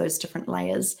through those different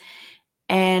layers.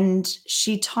 And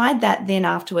she tied that then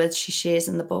afterwards, she shares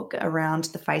in the book, around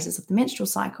the phases of the menstrual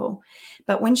cycle.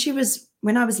 But when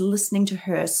I was listening to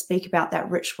her speak about that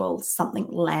ritual,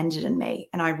 something landed in me,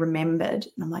 and I remembered,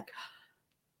 and I'm like,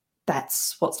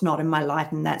 that's what's not in my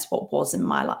life, and that's what was in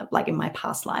my life, like in my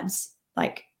past lives.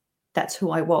 Like, that's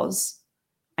who I was.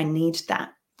 I need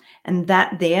that. And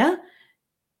that there,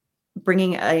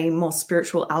 bringing a more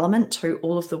spiritual element to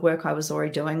all of the work I was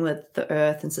already doing with the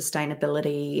earth and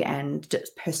sustainability and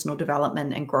personal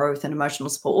development and growth and emotional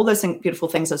support, all those beautiful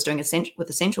things I was doing with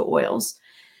essential oils,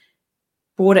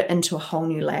 brought it into a whole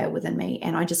new layer within me.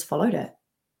 And I just followed it.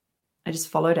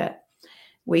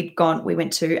 We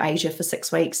went to Asia for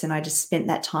 6 weeks, and I just spent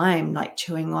that time like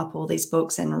chewing up all these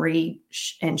books and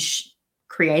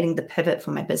creating the pivot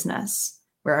for my business,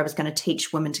 where I was going to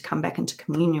teach women to come back into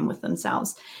communion with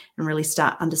themselves and really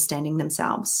start understanding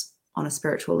themselves on a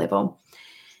spiritual level,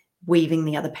 weaving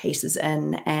the other pieces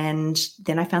in. And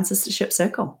then I found Sistership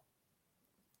Circle,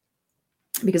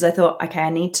 because I thought,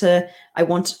 okay, I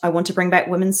want to bring back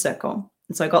Women's Circle.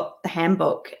 And so I got the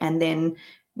handbook, and then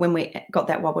when we got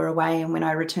that while we were away, and when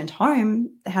I returned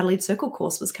home, the How to Lead Circle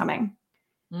course was coming.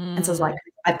 And so I was like,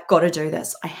 I've got to do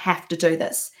this. I have to do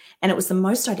this. And it was the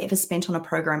most I'd ever spent on a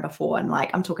program before. And like,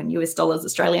 I'm talking US dollars,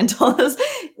 Australian dollars.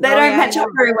 They don't match up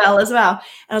very well as well.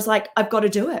 And I was like, I've got to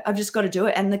do it. I've just got to do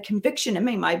it. And the conviction in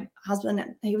me, my husband,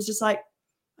 he was just like,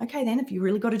 okay, then if you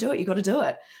really got to do it, you got to do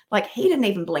it. Like, he didn't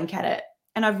even blink at it.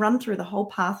 And I've run through the whole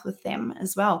path with them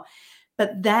as well.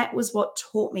 But that was what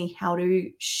taught me how to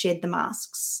shed the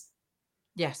masks.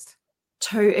 Yes.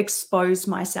 To expose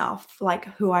myself, like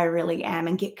who I really am,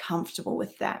 and get comfortable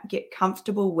with that, get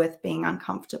comfortable with being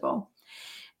uncomfortable.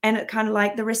 And it kind of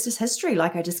like the rest is history.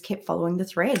 Like, I just kept following the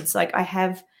threads. Like, I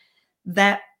have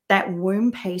that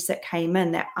womb piece that came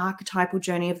in, that archetypal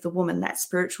journey of the woman, that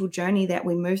spiritual journey that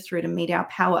we move through to meet our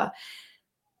power.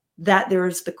 that there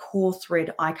is the core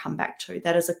thread I come back to.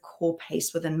 That is a core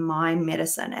piece within my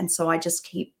medicine. And so I just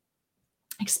keep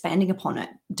expanding upon it,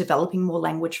 developing more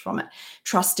language from it,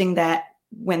 trusting that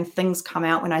when things come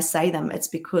out, when I say them, it's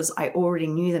because I already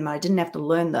knew them. I didn't have to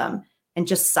learn them, and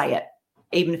just say it.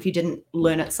 Even if you didn't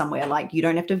learn it somewhere, like, you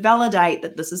don't have to validate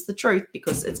that this is the truth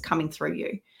because it's coming through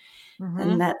you.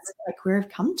 And that's like where I've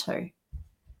come to.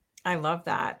 I love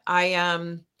that.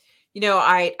 I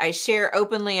share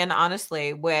openly and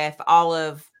honestly with all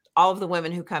of the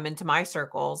women who come into my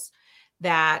circles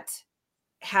that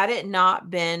had it not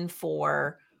been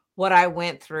for what I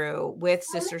went through with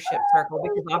Sistership Circle,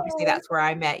 because obviously that's where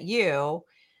I met you,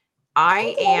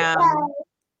 I am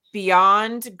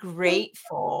beyond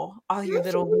grateful. Oh, you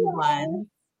little wee one.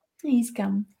 He's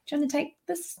come. Do you want to take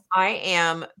this? I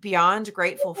am beyond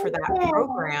grateful for that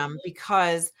program,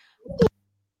 because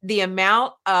the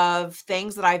amount of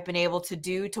things that I've been able to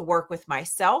do to work with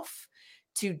myself,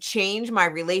 to change my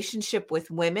relationship with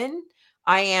women.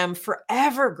 I am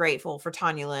forever grateful for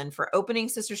Tanya Lynn for opening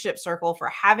Sistership Circle, for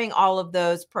having all of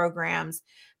those programs,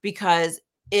 because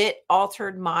it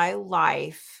altered my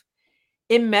life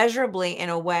immeasurably in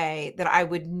a way that I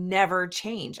would never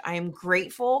change. I am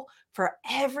grateful for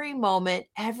every moment,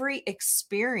 every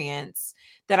experience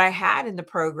that I had in the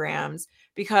programs,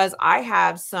 because I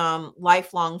have some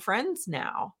lifelong friends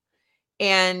now.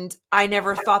 And I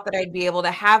never thought that I'd be able to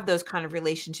have those kind of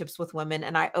relationships with women,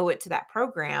 and I owe it to that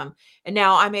program. And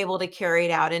now I'm able to carry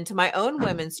it out into my own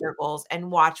women's circles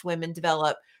and watch women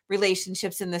develop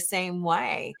relationships in the same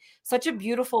way. Such a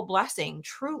beautiful blessing,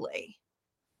 truly.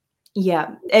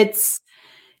 Yeah, it's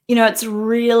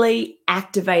really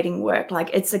activating work. Like,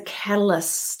 it's a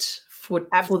catalyst for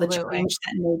the change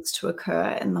that needs to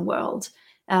occur in the world.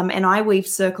 And I weave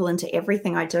circle into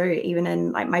everything I do, even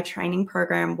in like my training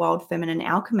program, Wild Feminine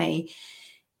Alchemy,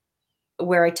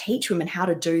 where I teach women how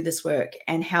to do this work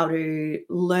and how to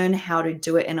learn how to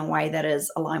do it in a way that is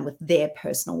aligned with their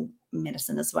personal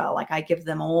medicine as well. Like, I give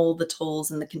them all the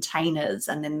tools and the containers,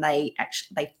 and then they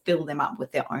fill them up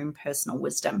with their own personal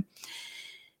wisdom.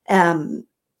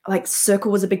 Like,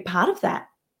 circle was a big part of that.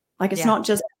 Like, it's not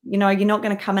just, you're not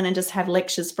going to come in and just have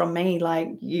lectures from me. Like,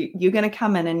 you're going to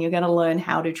come in and you're going to learn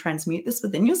how to transmute this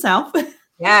within yourself.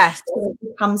 Yes. So it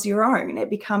becomes your own.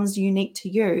 It becomes unique to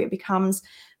you. It becomes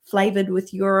flavored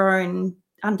with your own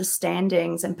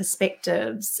understandings and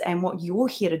perspectives and what you're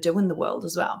here to do in the world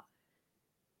as well.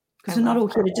 Because we're not all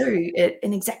here to do it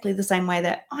in exactly the same way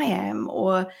that I am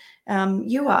or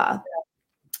you are.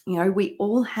 We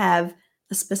all have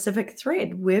a specific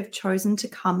thread we've chosen to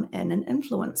come in and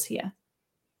influence here.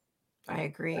 I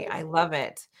agree. I love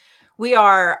it. We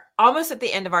are almost at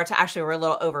the end of our time. Actually, we're a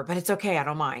little over, but it's okay. I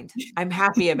don't mind. I'm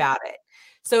happy about it.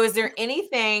 So is there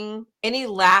any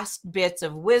last bits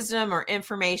of wisdom or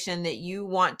information that you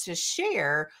want to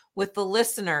share with the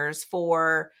listeners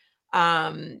for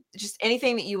just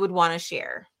anything that you would want to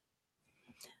share?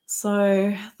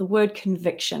 So the word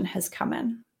conviction has come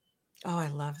in. Oh, I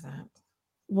love that.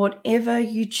 Whatever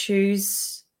you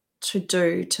choose to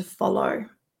do, to follow,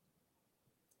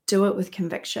 do it with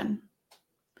conviction.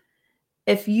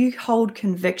 If you hold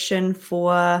conviction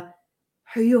for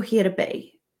who you're here to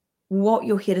be, what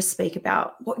you're here to speak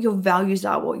about, what your values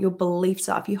are, what your beliefs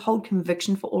are, if you hold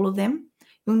conviction for all of them,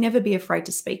 you'll never be afraid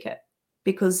to speak it,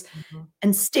 because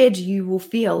instead you will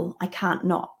feel, I can't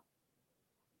not.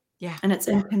 Yeah. And it's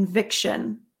in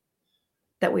conviction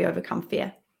that we overcome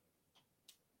fear.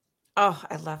 Oh,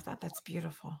 I love that. That's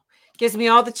beautiful. Gives me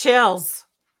all the chills.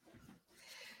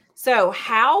 So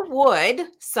how would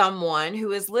someone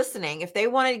who is listening, if they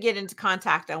wanted to get into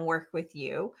contact and work with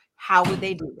you, how would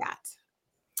they do that?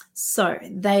 So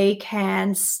they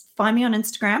can find me on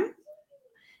Instagram,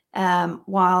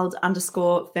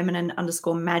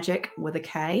 wild_feminine_magic with a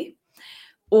K.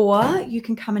 Or you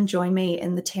can come and join me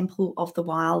in the Temple of the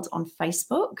Wild on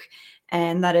Facebook.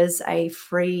 And that is a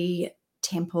free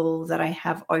temple that I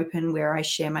have open where I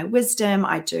share my wisdom.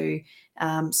 I do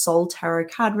soul tarot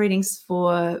card readings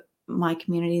for my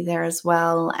community there as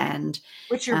well. And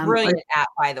which you're brilliant at,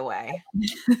 by the way.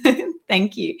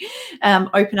 Thank you.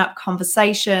 Open up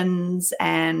conversations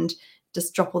and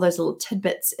just drop all those little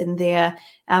tidbits in there.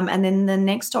 And then the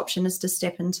next option is to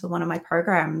step into one of my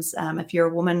programs. If you're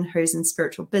a woman who's in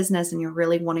spiritual business and you're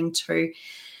really wanting to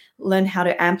learn how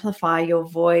to amplify your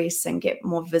voice and get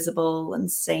more visible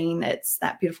and seen, it's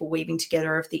that beautiful weaving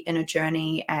together of the inner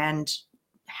journey and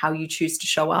how you choose to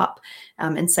show up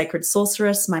in Sacred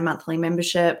Sorceress, my monthly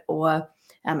membership, or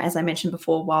as I mentioned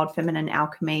before, Wild Feminine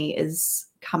Alchemy is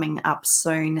coming up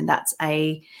soon. And it's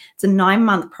a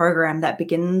 9-month program that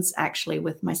begins actually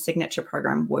with my signature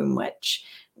program, Womb Witch,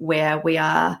 where we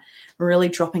are really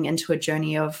dropping into a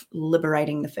journey of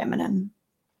liberating the feminine.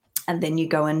 And then you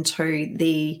go into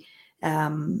the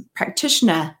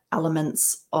practitioner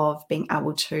elements of being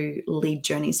able to lead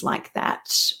journeys like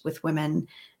that with women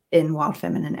in Wild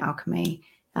Feminine Alchemy.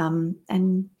 And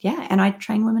I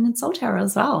train women in Soul Tarot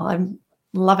as well. I'm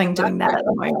loving doing that at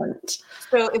the moment.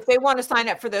 So if they want to sign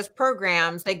up for those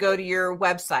programs, they go to your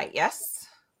website, yes?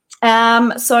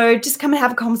 So just come and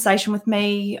have a conversation with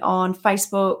me on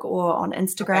Facebook or on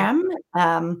Instagram.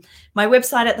 Okay. My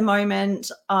website at the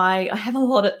moment, I have a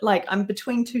lot of, I'm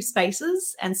between two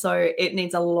spaces, and so it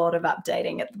needs a lot of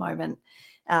updating at the moment.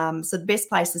 So the best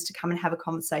place is to come and have a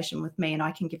conversation with me, and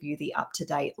I can give you the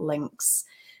up-to-date links,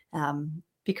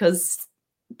 because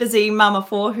busy mum of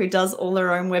four who does all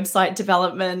her own website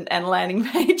development and landing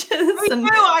pages.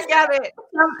 I get it.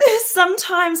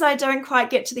 Sometimes I don't quite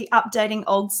get to the updating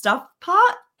old stuff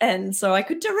part. And so I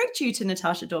could direct you to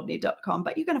natashaDaubney.com,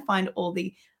 but you're going to find all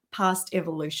the past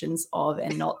evolutions of,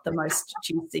 and not the most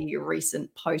juicy,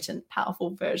 recent, potent,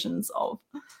 powerful versions of.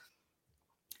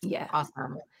 Yeah.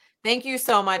 Awesome. Thank you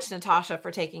so much, Natasha,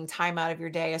 for taking time out of your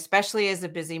day, especially as a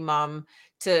busy mom,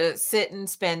 to sit and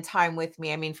spend time with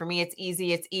me. I mean, for me, it's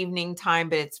easy. It's evening time,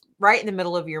 but it's right in the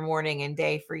middle of your morning and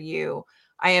day for you.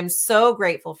 I am so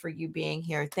grateful for you being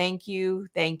here. Thank you.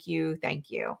 Thank you.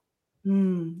 Thank you.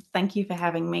 Thank you for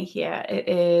having me here. It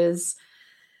is,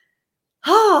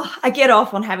 I get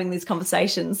off on having these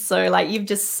conversations. So you've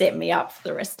just set me up for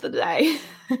the rest of the day.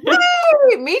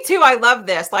 Yay! Me too. I love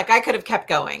this. I could have kept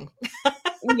going.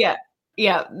 Yeah.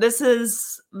 This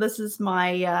is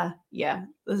my,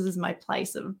 this is my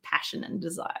place of passion and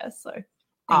desire. So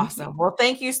awesome. Well,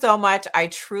 thank you so much. I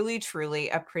truly, truly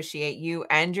appreciate you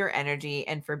and your energy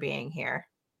and for being here.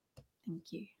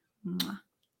 Thank you. Mwah.